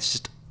Ryan, and it's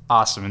just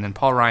awesome. And then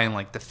Paul Ryan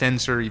like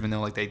defends her, even though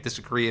like they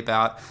disagree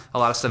about a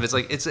lot of stuff. It's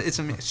like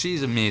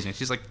she's amazing.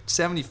 She's like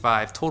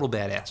 75, total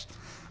badass.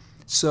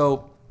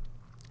 So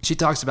she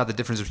talks about the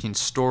difference between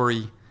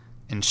story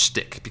and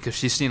shtick, because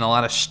she's seen a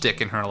lot of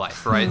shtick in her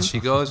life, right? She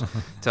goes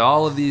to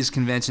all of these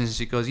conventions and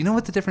she goes, you know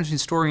what the difference between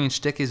story and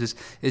shtick is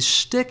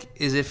shtick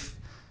is if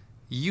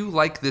you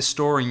like this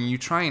story and you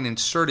try and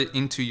insert it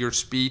into your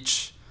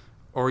speech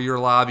or your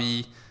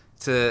lobby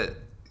to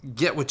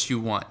get what you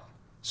want.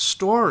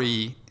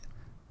 Story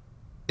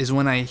is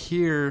when I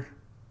hear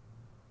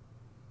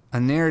a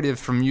narrative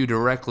from you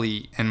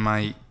directly and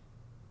my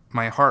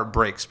heart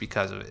breaks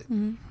because of it.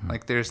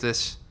 Like there's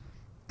this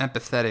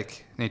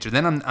empathetic nature.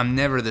 Then I'm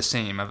never the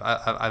same.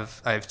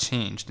 I've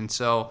changed, and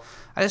so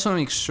I just want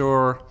to make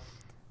sure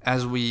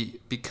as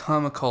we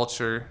become a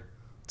culture.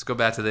 Let's go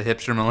back to the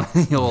hipster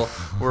millennial,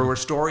 where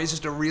story is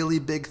just a really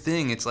big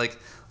thing. It's like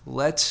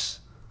let's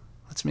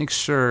make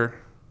sure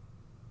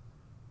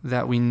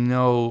that we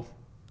know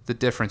the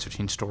difference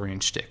between story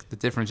and shtick, the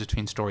difference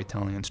between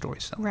storytelling and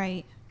story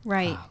selling.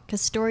 Right.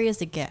 Because story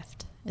is a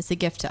gift. It's a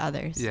gift to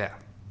others. Yeah.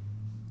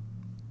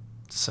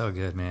 So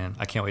good, man.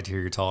 I can't wait to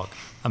hear your talk.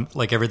 I'm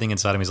like, everything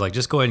inside of me is like,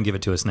 just go ahead and give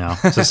it to us now,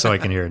 just so I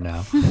can hear it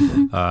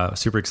now.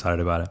 Super excited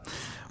about it.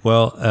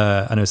 Well,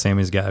 I know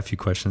Sammy's got a few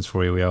questions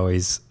for you. We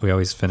always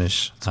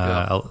finish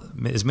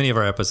as many of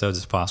our episodes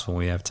as possible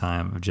when we have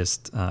time of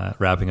just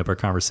wrapping up our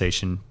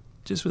conversation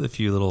just with a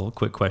few little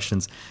quick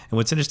questions. And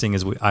what's interesting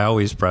is I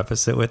always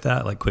preface it with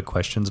that, like quick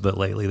questions, but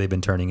lately they've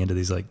been turning into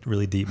these like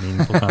really deep,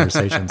 meaningful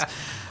conversations.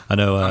 I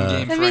know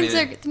that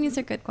means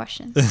they're good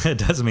questions. It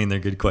does mean they're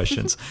good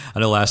questions. I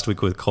know last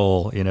week with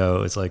Cole,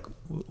 it's like,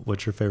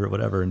 what's your favorite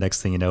whatever?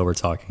 Next thing you know, we're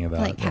talking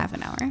about like half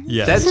an hour.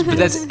 Yeah,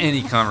 that's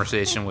any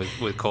conversation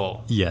with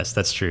Cole. Yes,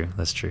 that's true.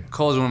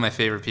 Cole is one of my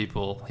favorite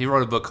people. He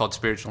wrote a book called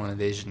Spiritual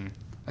Innovation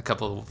a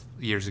couple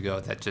of years ago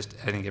that just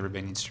I think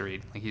everybody needs to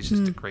read. Like he's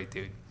just a great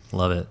dude.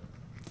 Love it.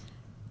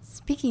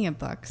 Speaking of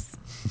books,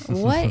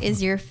 what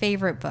is your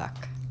favorite book?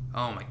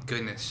 Oh my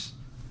goodness.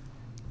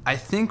 I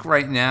think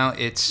right now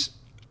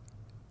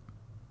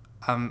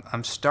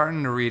I'm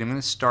starting to read. I'm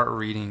going to start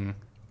reading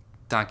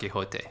Don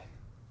Quixote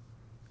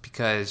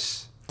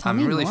because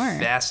I'm really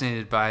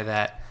fascinated by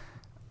that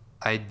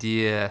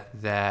idea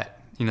that,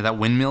 that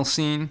windmill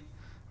scene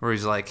where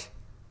he's like,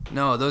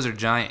 no, those are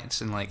giants.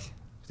 And like,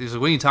 he's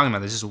like, what are you talking about?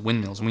 There's just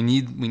windmills. We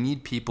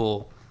need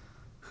people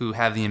who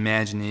have the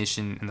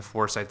imagination and the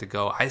foresight to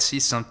go, I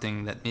see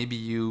something that maybe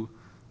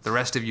the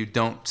rest of you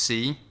don't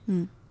see,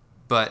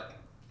 but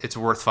it's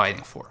worth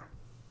fighting for.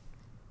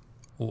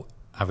 Well,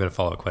 I've got a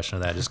follow-up question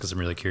to that just because I'm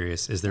really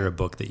curious. Is there a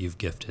book that you've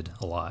gifted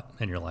a lot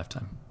in your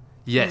lifetime?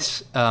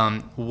 Yes.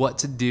 What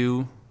to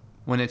Do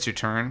When It's Your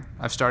Turn.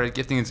 I've started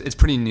gifting. It's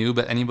pretty new,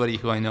 but anybody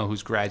who I know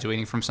who's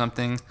graduating from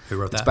something. Who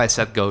wrote that? It's by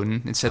Seth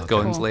Godin. It's Seth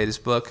Godin's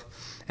latest book.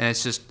 And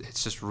it's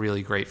just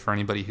really great for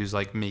anybody who's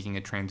like making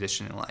a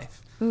transition in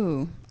life.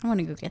 Ooh, I want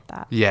to go get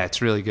that. Yeah, it's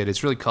really good.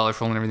 It's really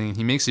colorful and everything.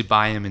 He makes you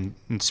buy them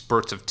in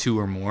spurts of 2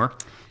 or more.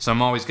 So I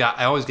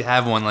always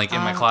have one like in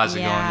my closet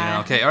going,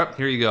 okay,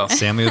 here you go.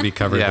 Sammy would be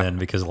covered then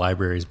because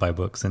libraries buy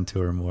books in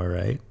 2 or more,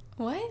 right?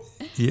 What?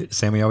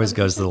 Sammy always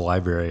goes to the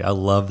library. I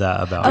love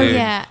that about her. Oh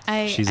yeah,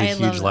 she's a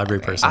huge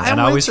library person, and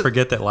I always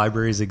forget that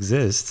libraries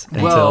exist.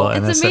 It's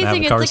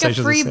amazing. It's like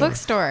a free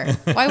bookstore.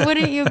 Why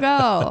wouldn't you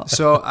go?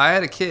 So I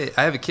had a kid.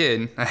 I had a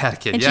kid. Yeah, I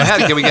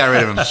had a kid. We got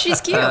rid of him.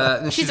 She's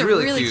cute. She's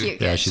really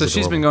cute. Yeah,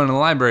 she's been going to the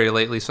library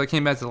lately. So I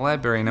came back to the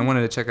library and I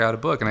wanted to check out a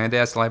book, and I had to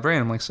ask the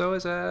librarian. I'm like, so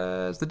is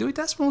the Dewey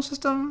Decimal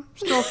System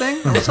still a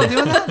thing? Are we still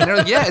doing that? And they're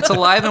like, yeah, it's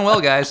alive and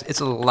well, guys. It's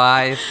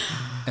alive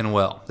and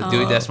well. The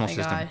Dewey Decimal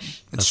System.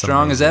 Gosh. It's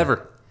strong as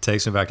ever.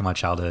 Takes me back to my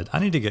childhood. I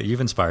need to go. You've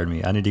inspired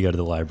me. I need to go to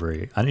the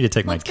library. I need to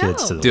take my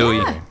kids to the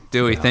library.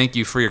 Dewey, thank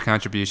you for your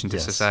contribution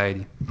to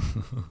society.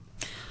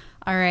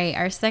 All right,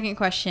 our second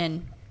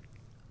question.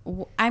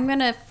 I'm going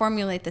to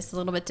formulate this a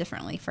little bit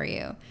differently for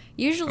you.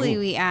 Usually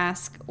we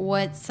ask,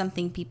 what's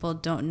something people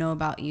don't know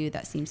about you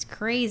that seems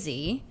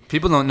crazy?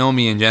 People don't know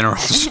me in general,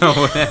 so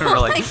whatever.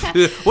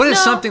 What is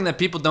something that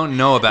people don't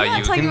know about you? I'm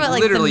not talking about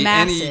like the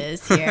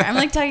masses here. I'm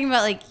like talking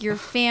about like your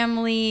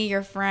family,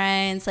 your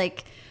friends,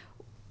 like.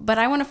 But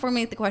I want to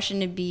formulate the question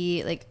to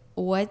be like,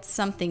 what's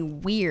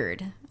something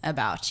weird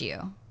about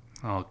you?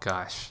 Oh,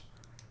 gosh.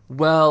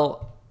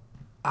 Well,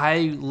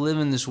 I live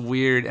in this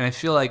weird, and I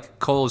feel like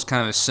Cole is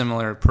kind of a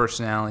similar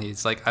personality.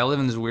 It's like I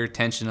live in this weird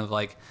tension of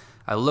like,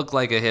 I look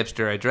like a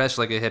hipster, I dress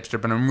like a hipster,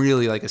 but I'm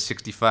really like a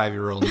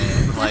 65-year-old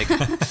man. Like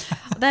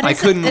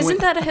Isn't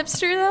that a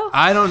hipster though?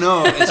 I don't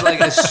know. It's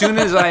like as soon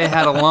as I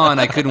had a lawn,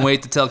 I couldn't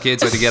wait to tell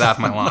kids to get off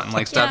my lawn.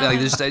 Like stop. Yeah. Like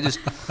I just.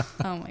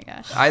 Oh my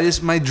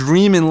gosh. My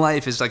dream in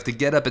life is like to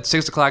get up at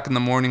 6 o'clock in the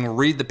morning,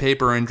 read the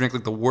paper, and drink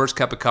like the worst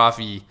cup of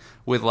coffee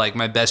with like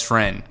my best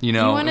friend. You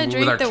know, You want to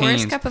drink the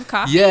worst cup of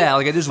coffee? Yeah,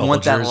 like I just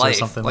want that Folgers or life.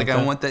 something Like like I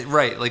that? want that.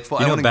 Right. Like You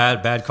know,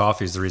 bad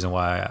coffee is the reason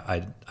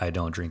why I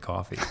don't drink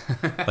coffee.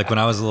 Like when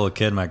I was a little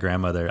kid, my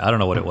grandmother, I don't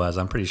know what it was.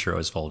 I'm pretty sure it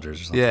was Folgers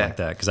or something like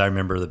that because I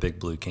remember the big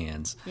blue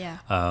cans. Yeah.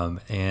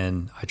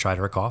 and I tried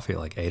her coffee at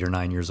like 8 or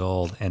 9 years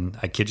old, and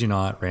I kid you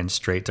not, ran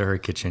straight to her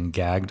kitchen,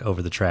 gagged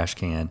over the trash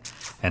can,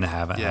 and I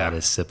haven't had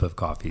a sip of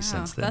coffee Wow,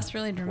 since then. that's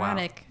really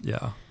dramatic.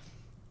 Yeah.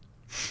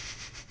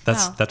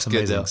 That's Wow. that's Good,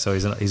 amazing. though. So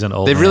he's an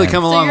old They've man. really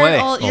come a long you're way.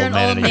 You're an old in a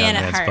young man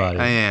at man's heart. body.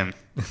 I am.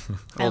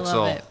 I Old love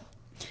soul. it.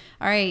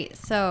 All right,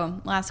 so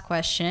last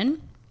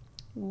question.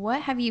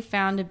 What have you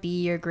found to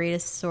be your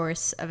greatest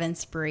source of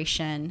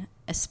inspiration,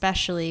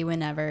 especially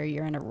whenever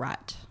you're in a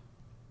rut?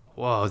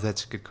 Whoa,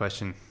 that's a good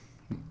question.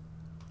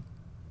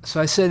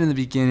 So I said in the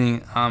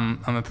beginning,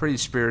 I'm a pretty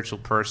spiritual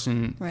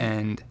person, Right.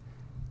 and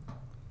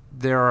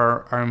there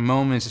are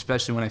moments,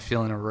 especially when I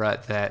feel in a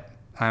rut, that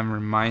I'm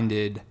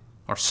reminded,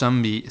 or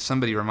somebody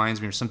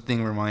reminds me, or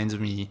something reminds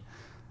me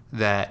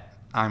that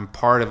I'm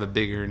part of a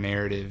bigger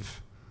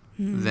narrative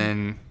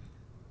than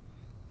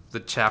the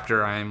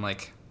chapter I'm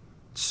like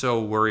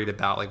so worried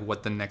about, like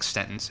what the next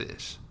sentence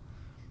is.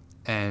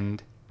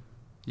 And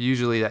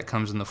usually that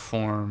comes in the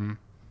form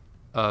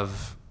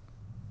of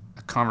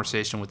a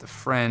conversation with a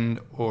friend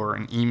or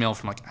an email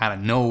from like out of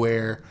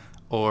nowhere,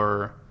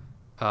 or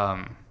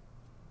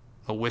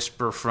a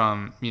whisper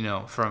from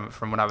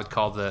what I would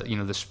call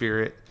the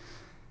spirit.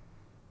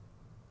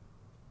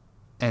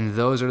 And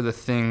those are the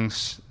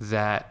things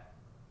that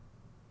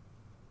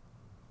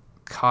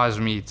cause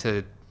me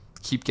to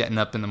keep getting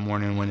up in the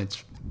morning when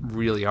it's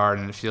really hard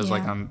and it feels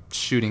like I'm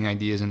shooting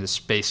ideas into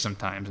space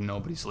sometimes and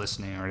nobody's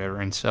listening or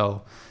whatever. And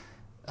so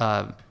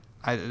I'm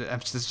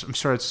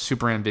sure it's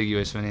super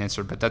ambiguous of an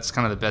answer, but that's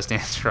kind of the best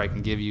answer I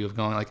can give you, of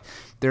going like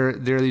there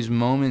are these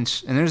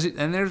moments, and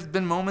there's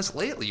been moments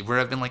lately where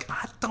I've been like,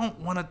 I don't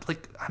want to,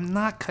 like, I'm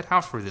not cut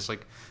out for this.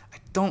 Like, I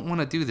don't want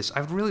to do this.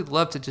 I would really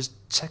love to just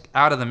check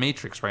out of the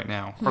matrix right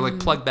now, or like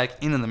plug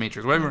back into the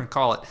matrix, whatever you want to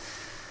call it.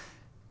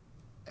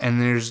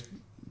 And there's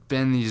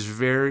been these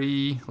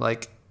very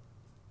like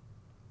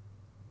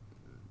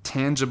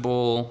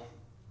tangible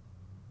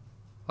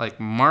like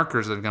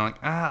markers that have gone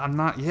like,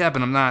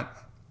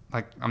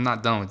 I'm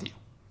not done with you.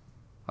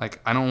 Like,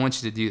 I don't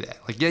want you to do that.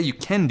 Like, yeah, you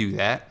can do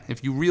that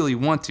if you really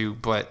want to,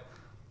 but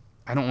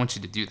I don't want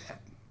you to do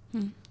that.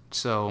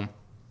 So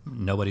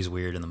Nobody's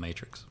weird in the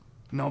Matrix.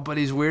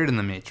 Nobody's weird in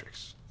the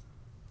Matrix.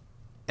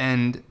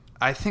 And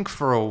I think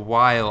for a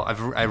while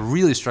I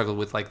really struggled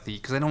with like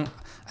because I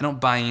don't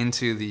buy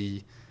into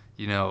the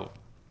a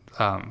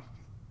lot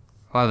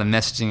of the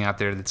messaging out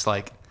there that's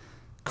like,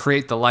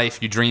 create the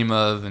life you dream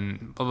of.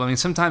 And I mean,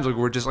 sometimes like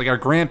we're just like, our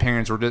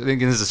grandparents were just,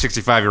 this is a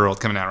 65-year-old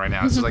coming out right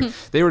now. It's like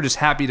they were just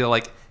happy to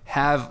like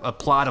have a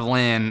plot of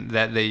land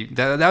that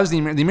was the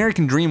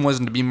American dream.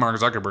 Wasn't to be Mark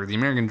Zuckerberg. The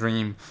American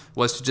dream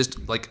was to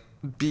just like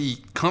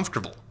be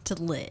comfortable, To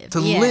live.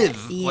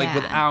 like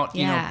without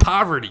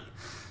poverty.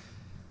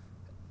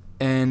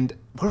 And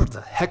where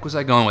the heck was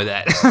I going with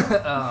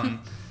that?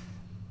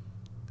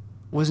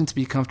 Wasn't to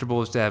be comfortable,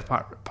 was to have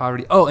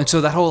poverty. Oh, and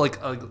so that whole like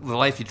the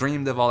life you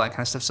dreamed of, all that kind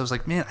of stuff. So I was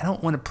like, man, I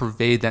don't want to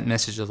pervade that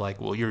message of like,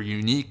 well, you're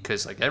unique,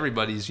 because like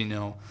everybody's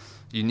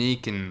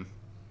unique, and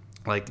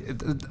like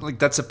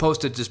that's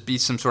supposed to just be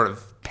some sort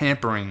of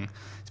pampering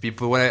to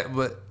people.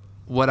 But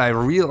what I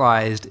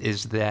realized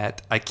is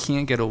that I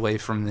can't get away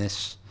from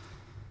this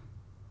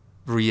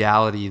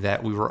reality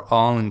that we were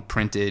all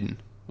imprinted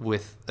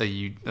with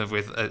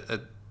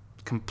a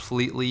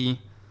completely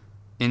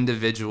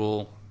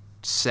individual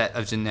set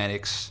of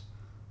genetics,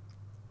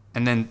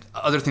 and then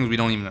other things we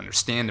don't even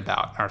understand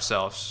about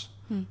ourselves,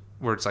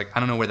 where it's like, I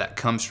don't know where that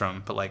comes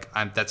from, but like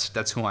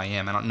that's who I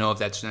am. I don't know if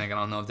that's genetic, I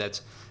don't know if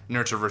that's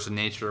nurture versus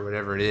nature or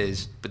whatever it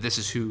is, but this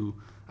is who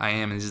I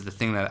am, and this is the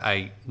thing that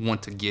I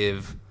want to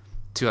give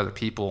to other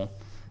people.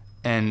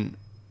 And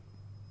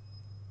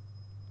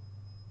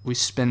we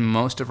spend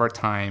most of our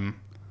time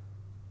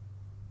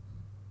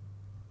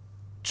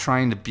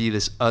trying to be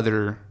this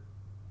other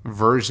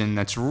version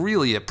that's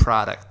really a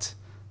product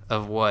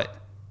of what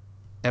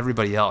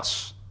everybody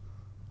else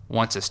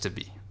wants us to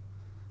be.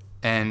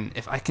 And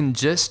if I can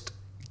just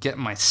get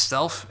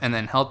myself and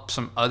then help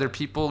some other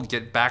people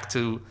get back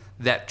to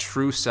that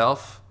true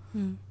self,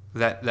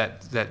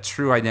 that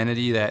true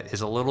identity that is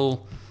a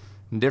little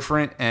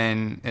different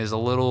and is a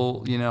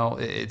little,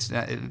 it's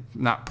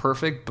not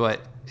perfect,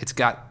 but it's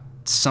got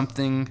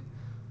something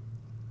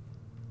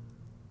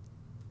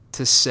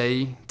to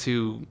say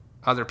to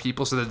other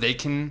people so that they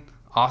can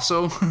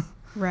also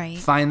Right.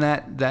 find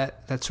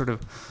that sort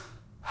of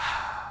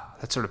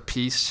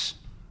peace.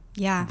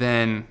 Yeah.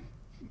 Then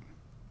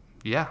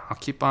I'll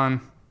keep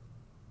on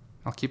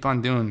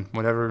doing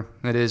whatever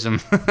it is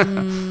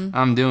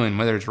I'm doing,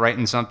 whether it's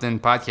writing something,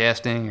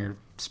 podcasting, or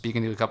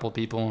speaking to a couple of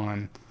people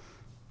on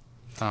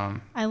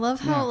I love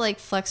how like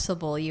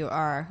flexible you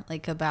are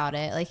like about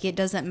it. Like it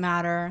doesn't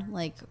matter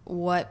like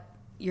what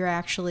you're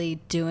actually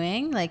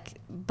doing, like,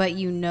 but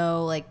you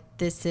know, like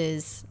this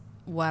is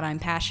what I'm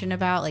passionate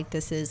about. Like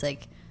this is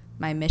like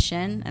my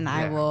mission, and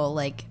I will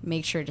like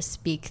make sure to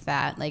speak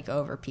that like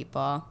over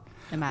people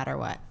no matter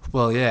what.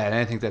 Well, yeah, and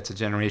I think that's a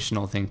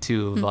generational thing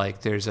too.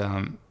 Like there's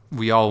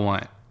we all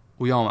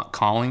want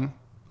calling.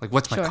 Like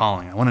what's my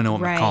calling? I want to know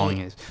what my calling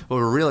is. What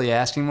we're really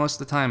asking most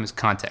of the time is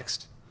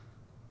context.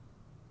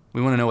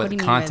 We want to know what the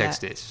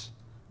context is.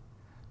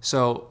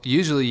 So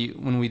usually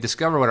when we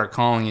discover what our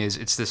calling is,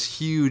 it's this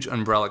huge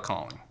umbrella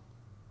calling.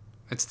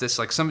 It's this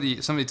like somebody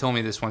told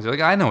me this once. They're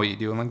like, I know what you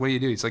do. I'm like, what do you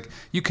do? It's like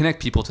you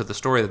connect people to the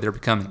story that they're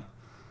becoming.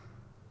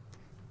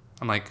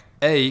 I'm like,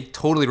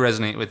 totally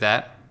resonate with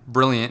that.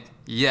 Brilliant.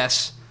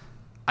 Yes.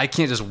 I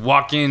can't just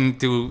walk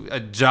into a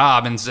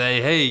job and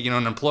say, hey,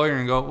 an employer,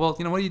 and go, well,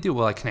 what do you do?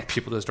 Well, I connect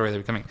people to the story they're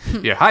becoming.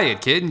 You're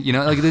hired, kid.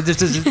 Like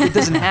it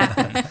doesn't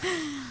happen.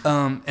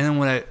 And then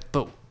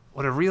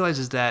what I realize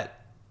is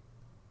that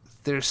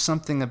there's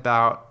something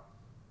about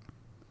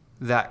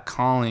that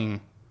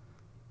calling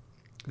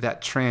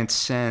that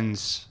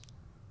transcends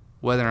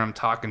whether I'm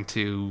talking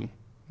to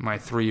my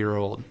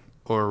 3-year-old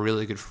or a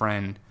really good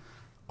friend,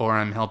 or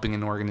I'm helping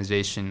an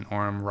organization,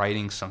 or I'm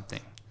writing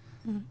something.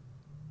 Mm.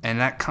 And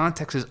that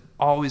context is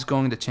always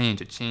going to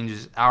change. It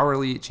changes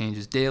hourly, it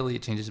changes daily,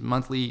 it changes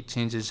monthly, it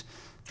changes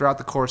throughout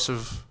the course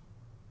of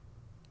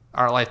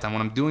our lifetime.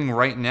 What I'm doing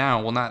right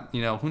now will not,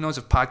 who knows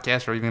if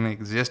podcasts are even going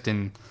to exist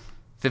in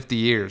 50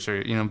 years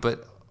or,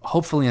 but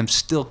hopefully I'm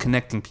still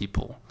connecting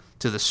people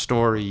to the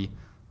story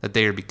that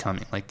they are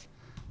becoming.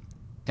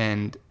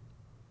 And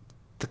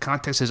the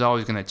context is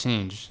always going to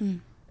change. Mm.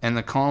 And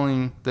the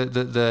calling,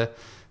 the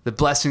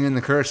blessing and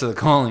the curse of the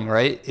calling,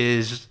 right,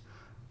 is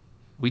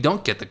we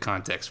don't get the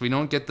context. We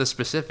don't get the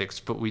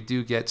specifics, but we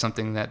do get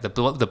something that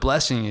the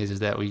blessing is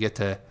that we get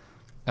to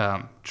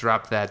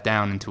drop that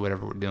down into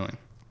whatever we're doing.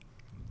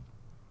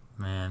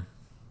 Man.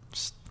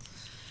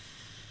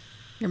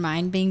 Your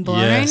mind being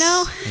blown right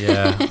now?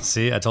 Yeah.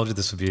 See, I told you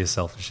this would be a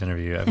selfish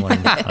interview.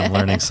 I'm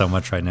learning so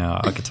much right now.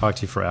 I could talk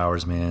to you for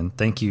hours, man.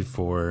 Thank you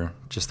for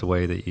just the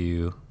way that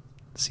you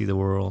see the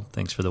world.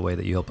 Thanks for the way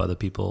that you help other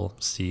people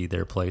see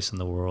their place in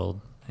the world.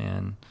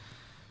 And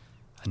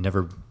I've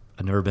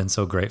never been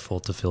so grateful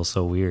to feel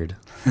so weird.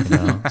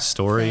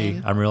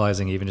 Story, I'm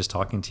realizing even just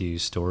talking to you,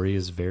 story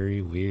is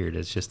very weird.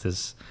 It's just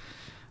this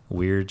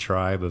weird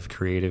tribe of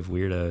creative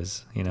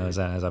weirdos,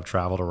 as I've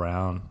traveled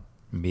around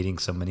meeting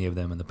so many of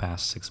them in the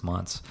past 6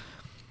 months.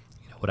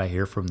 What I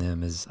hear from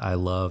them is I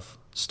love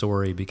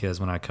story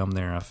because when I come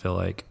there, I feel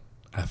like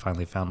I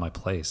finally found my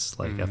place.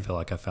 I feel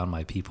like I found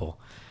my people.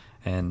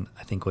 And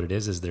I think what it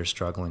is they're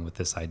struggling with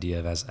this idea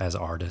of as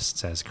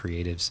artists, as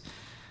creatives,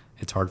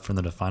 it's hard for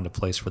them to find a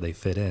place where they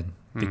fit in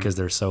because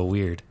they're so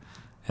weird,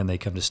 and they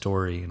come to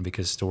story, and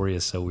because story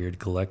is so weird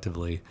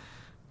collectively,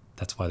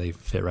 that's why they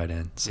fit right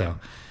in. So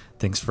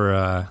thanks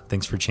for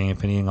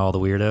championing all the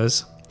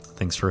weirdos.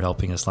 Thanks for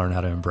helping us learn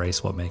how to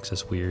embrace what makes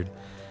us weird.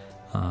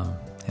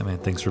 Man,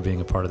 thanks for being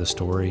a part of the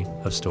story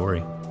of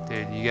story.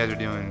 Dude, you guys are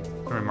doing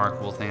a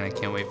remarkable thing. I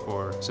can't wait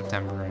for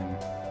September, and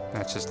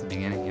that's just the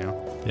beginning,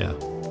 Yeah,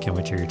 can't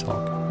wait to hear your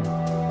talk.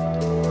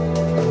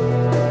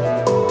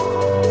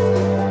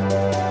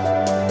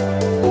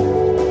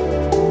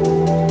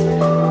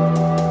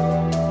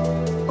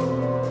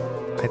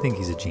 I think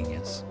he's a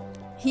genius.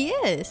 He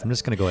is. I'm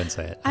just going to go ahead and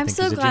say it. I'm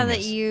so glad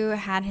that you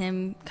had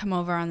him come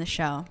over on the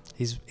show.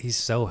 He's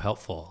so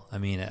helpful. I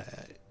mean,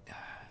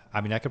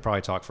 I could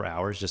probably talk for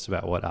hours just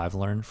about what I've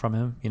learned from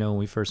him. When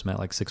we first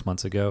met 6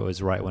 months ago, it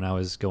was right when I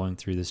was going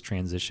through this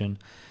transition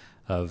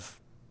of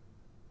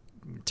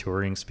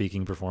touring,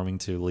 speaking, performing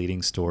to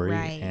leading story.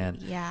 Right.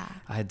 And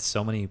I had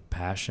so many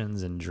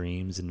passions and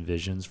dreams and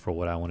visions for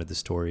what I wanted the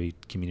story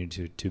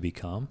community to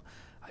become.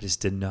 I just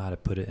didn't know how to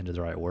put it into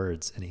the right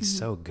words. And he's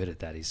so good at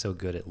that. He's so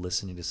good at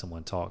listening to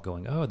someone talk,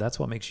 going, oh, that's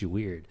what makes you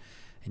weird.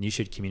 And you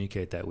should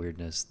communicate that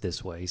weirdness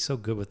this way. He's so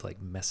good with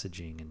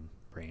messaging and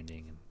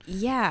branding.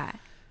 Yeah,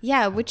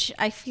 which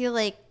I feel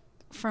like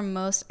for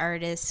most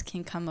artists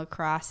can come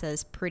across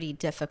as pretty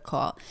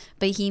difficult.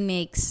 But he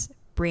makes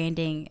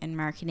branding and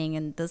marketing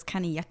and those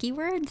kind of yucky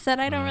words that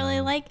I don't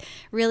really like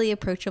really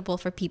approachable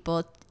for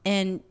people,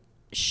 and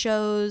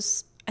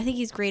shows. I think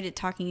he's great at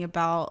talking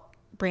about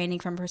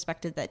branding from a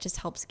perspective that just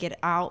helps get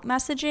out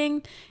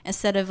messaging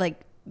instead of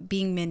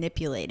being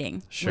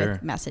manipulating with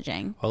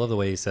messaging. I love the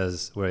way he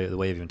says, the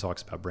way he even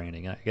talks about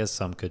branding. I guess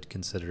some could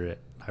consider it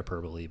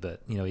hyperbole, but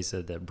he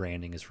said that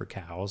branding is for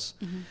cows,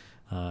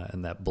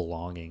 and that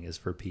belonging is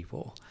for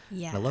people.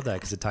 Yeah, and I love that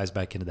because it ties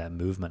back into that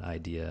movement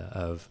idea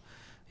of,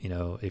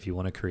 if you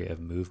want to create a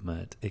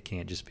movement, it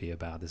can't just be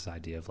about this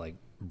idea of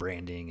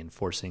branding and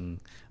forcing.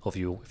 Well, if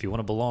you want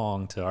to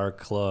belong to our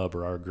club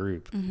or our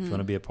group, if you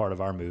want to be a part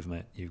of our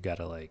movement, you've got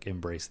to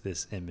embrace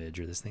this image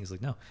or this thing. It's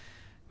no,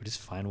 we just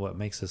find what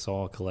makes us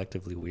all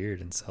collectively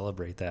weird and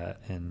celebrate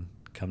that and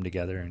come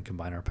together and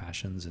combine our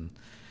passions and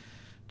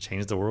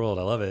change the world.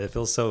 I love it. It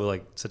feels so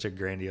such a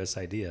grandiose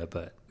idea,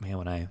 but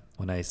man,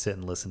 when I sit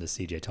and listen to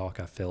CJ talk,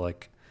 I feel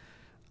like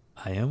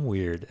I am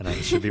weird, and I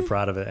should be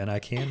proud of it, and I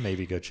can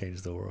maybe go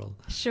change the world.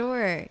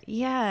 Sure.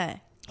 Yeah.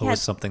 What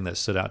was something that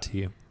stood out to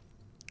you?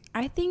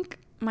 I think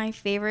my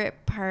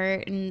favorite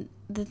part and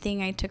the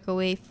thing I took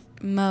away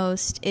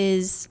most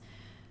is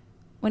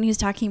when he was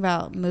talking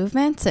about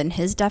movements and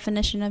his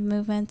definition of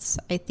movements.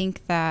 I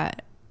think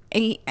that,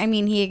 he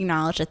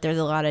acknowledged that there's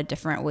a lot of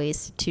different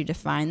ways to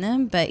define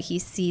them, but he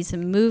sees a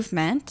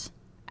movement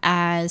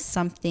as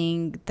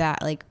something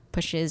that like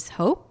pushes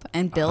hope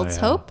and builds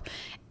hope.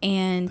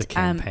 And the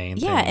campaign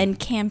thing. and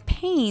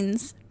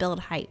campaigns build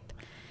hype.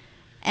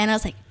 And I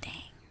was like, dang.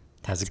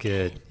 That's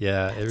good.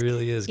 Yeah, it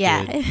really is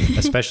good.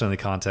 Especially in the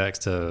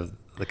context of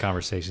the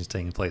conversations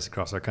taking place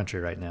across our country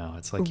right now.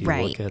 It's like you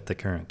look at the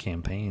current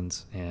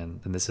campaigns,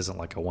 and this isn't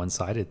like a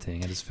one-sided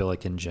thing. I just feel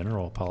like in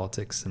general,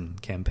 politics and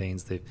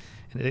campaigns,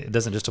 it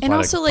doesn't just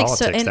apply to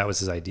politics. That was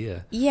his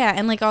idea. Yeah,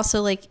 and like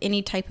also like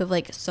any type of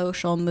like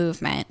social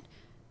movement,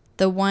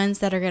 the ones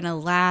that are going to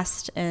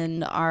last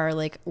and are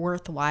like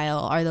worthwhile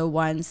are the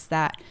ones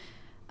that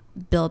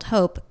build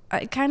hope.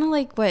 Kind of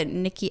like what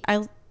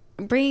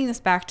bringing this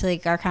back to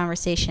like our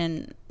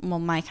conversation, well,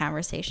 my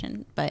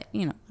conversation, but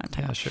you know, I'm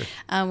talking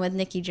about, with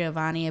Nikki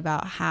Giovanni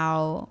about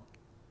how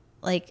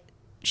like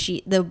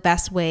the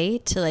best way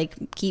to like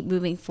keep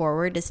moving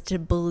forward is to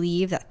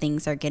believe that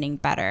things are getting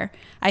better.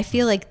 I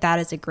feel like that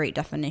is a great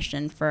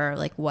definition for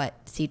like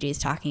what CJ is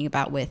talking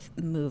about with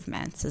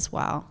movements as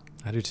well.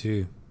 I do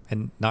too.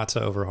 And not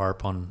to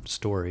overharp on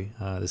story,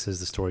 this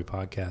is the Story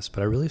podcast,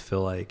 but I really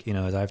feel like, you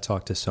know, as I've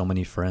talked to so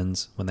many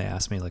friends when they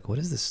ask me like, what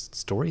is this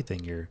story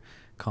thing you're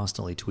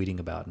constantly tweeting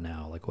about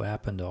now? Like, what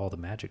happened to all the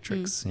magic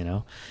tricks, you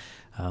know?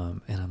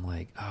 And I'm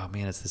like, oh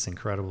man, it's this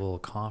incredible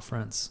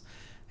conference,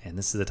 and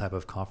this is the type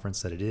of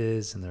conference that it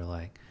is. And they're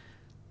like,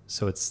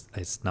 so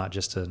it's not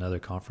just another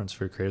conference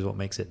for creators. What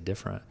makes it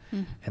different?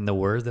 And the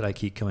word that I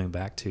keep coming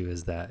back to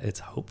is that it's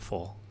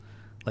hopeful.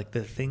 Like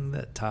the thing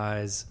that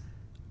ties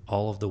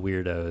all of the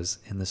weirdos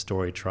in the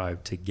story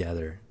tribe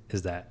together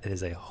is that it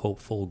is a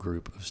hopeful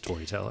group of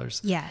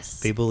storytellers. Yes.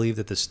 They believe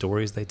that the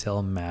stories they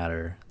tell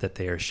matter, that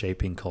they are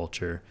shaping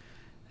culture,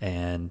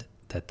 and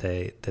that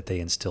they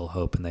instill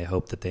hope, and they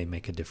hope that they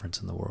make a difference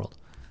in the world.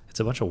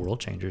 It's a bunch of world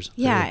changers.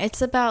 Yeah, really.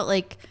 It's about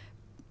like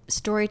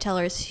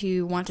storytellers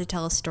who want to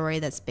tell a story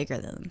that's bigger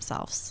than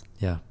themselves.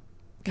 Yeah.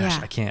 Gosh,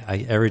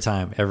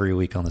 yeah. Every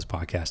week on this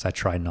podcast, I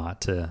try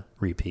not to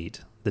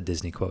repeat the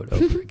Disney quote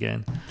over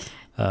again.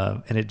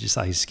 And I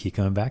just keep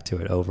coming back to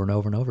it over and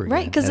over and over again.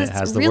 Right, because it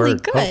has really the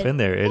word good. Hope in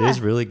there. It is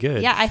really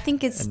good. Yeah, I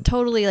think it's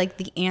totally like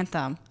the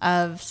anthem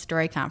of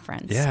Story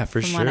Conference. Yeah,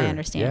 from what I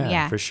understand.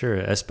 Yeah, for sure.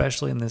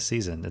 Especially in this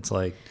season. It's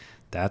like,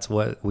 that's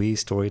what we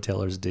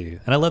storytellers do.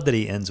 And I love that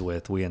he ends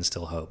with, we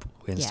instill hope.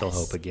 We instill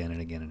hope again and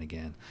again and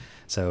again.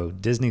 So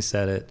Disney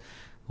said it.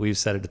 We've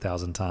said it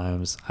 1,000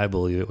 times. I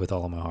believe it with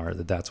all of my heart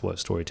that that's what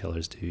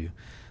storytellers do,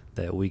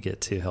 that we get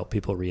to help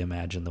people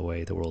reimagine the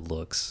way the world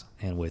looks,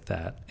 and with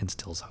that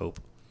instills hope.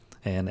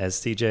 And as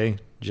CJ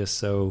just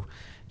so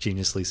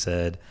geniusly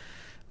said,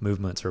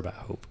 movements are about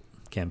hope.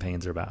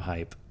 Campaigns are about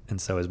hype. And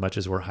so as much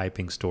as we're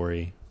hyping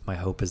story, my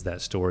hope is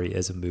that story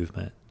is a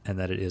movement, and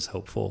that it is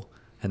hopeful,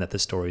 and that the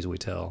stories we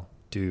tell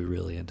do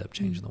really end up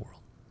changing the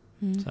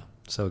world.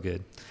 So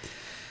good.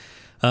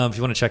 If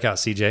you want to check out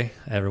CJ,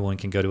 everyone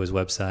can go to his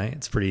website.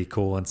 It's pretty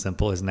cool and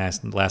simple. His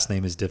last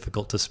name is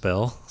difficult to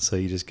spell, so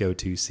you just go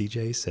to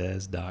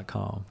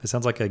cjsays.com. It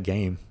sounds like a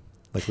game.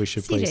 Like we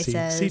should play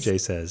CJ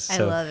Says. I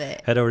love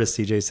it. Head over to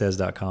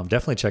cjsays.com.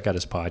 Definitely check out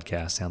his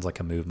podcast. Sounds like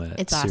a movement.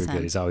 It's super awesome.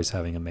 good. He's always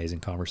having amazing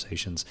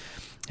conversations.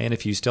 And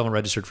if you still haven't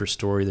registered for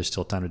Story, there's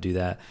still time to do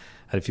that.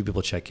 I had a few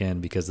people check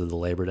in because of the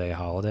Labor Day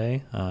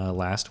holiday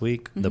last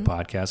week. The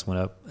podcast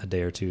went up a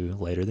day or two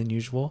later than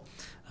usual.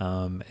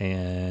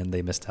 And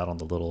they missed out on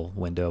the little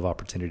window of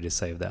opportunity to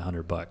save that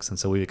 $100. And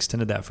so we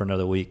extended that for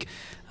another week.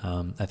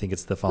 I think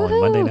it's the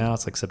following Monday now.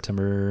 It's like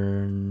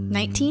September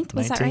 19th.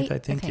 Was that right? I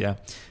think. Okay.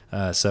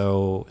 Yeah.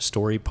 So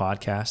Story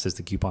Podcast is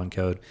the coupon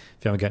code.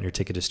 If you haven't gotten your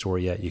ticket to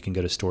Story yet, you can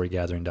go to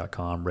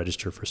storygathering.com,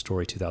 register for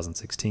Story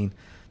 2016,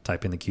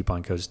 type in the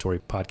coupon code Story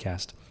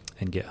Podcast,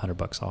 and get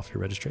 $100 off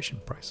your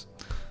registration price.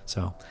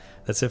 So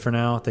that's it for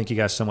now. Thank you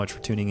guys so much for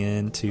tuning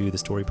in to the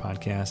Story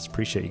Podcast.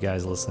 Appreciate you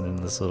guys listening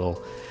to this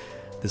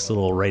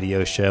little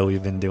radio show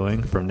we've been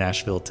doing from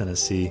Nashville,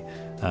 Tennessee.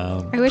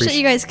 I wish that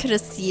you guys could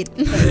have seen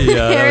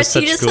Yeah, Harris.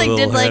 He just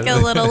did like a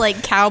little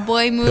like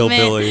cowboy movement.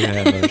 Hillbilly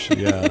hand motion.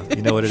 Yeah.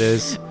 You know what it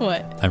is?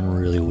 What? I'm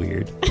really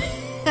weird.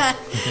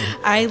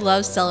 I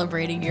love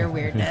celebrating your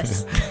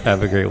weirdness.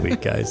 Have a great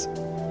week, guys.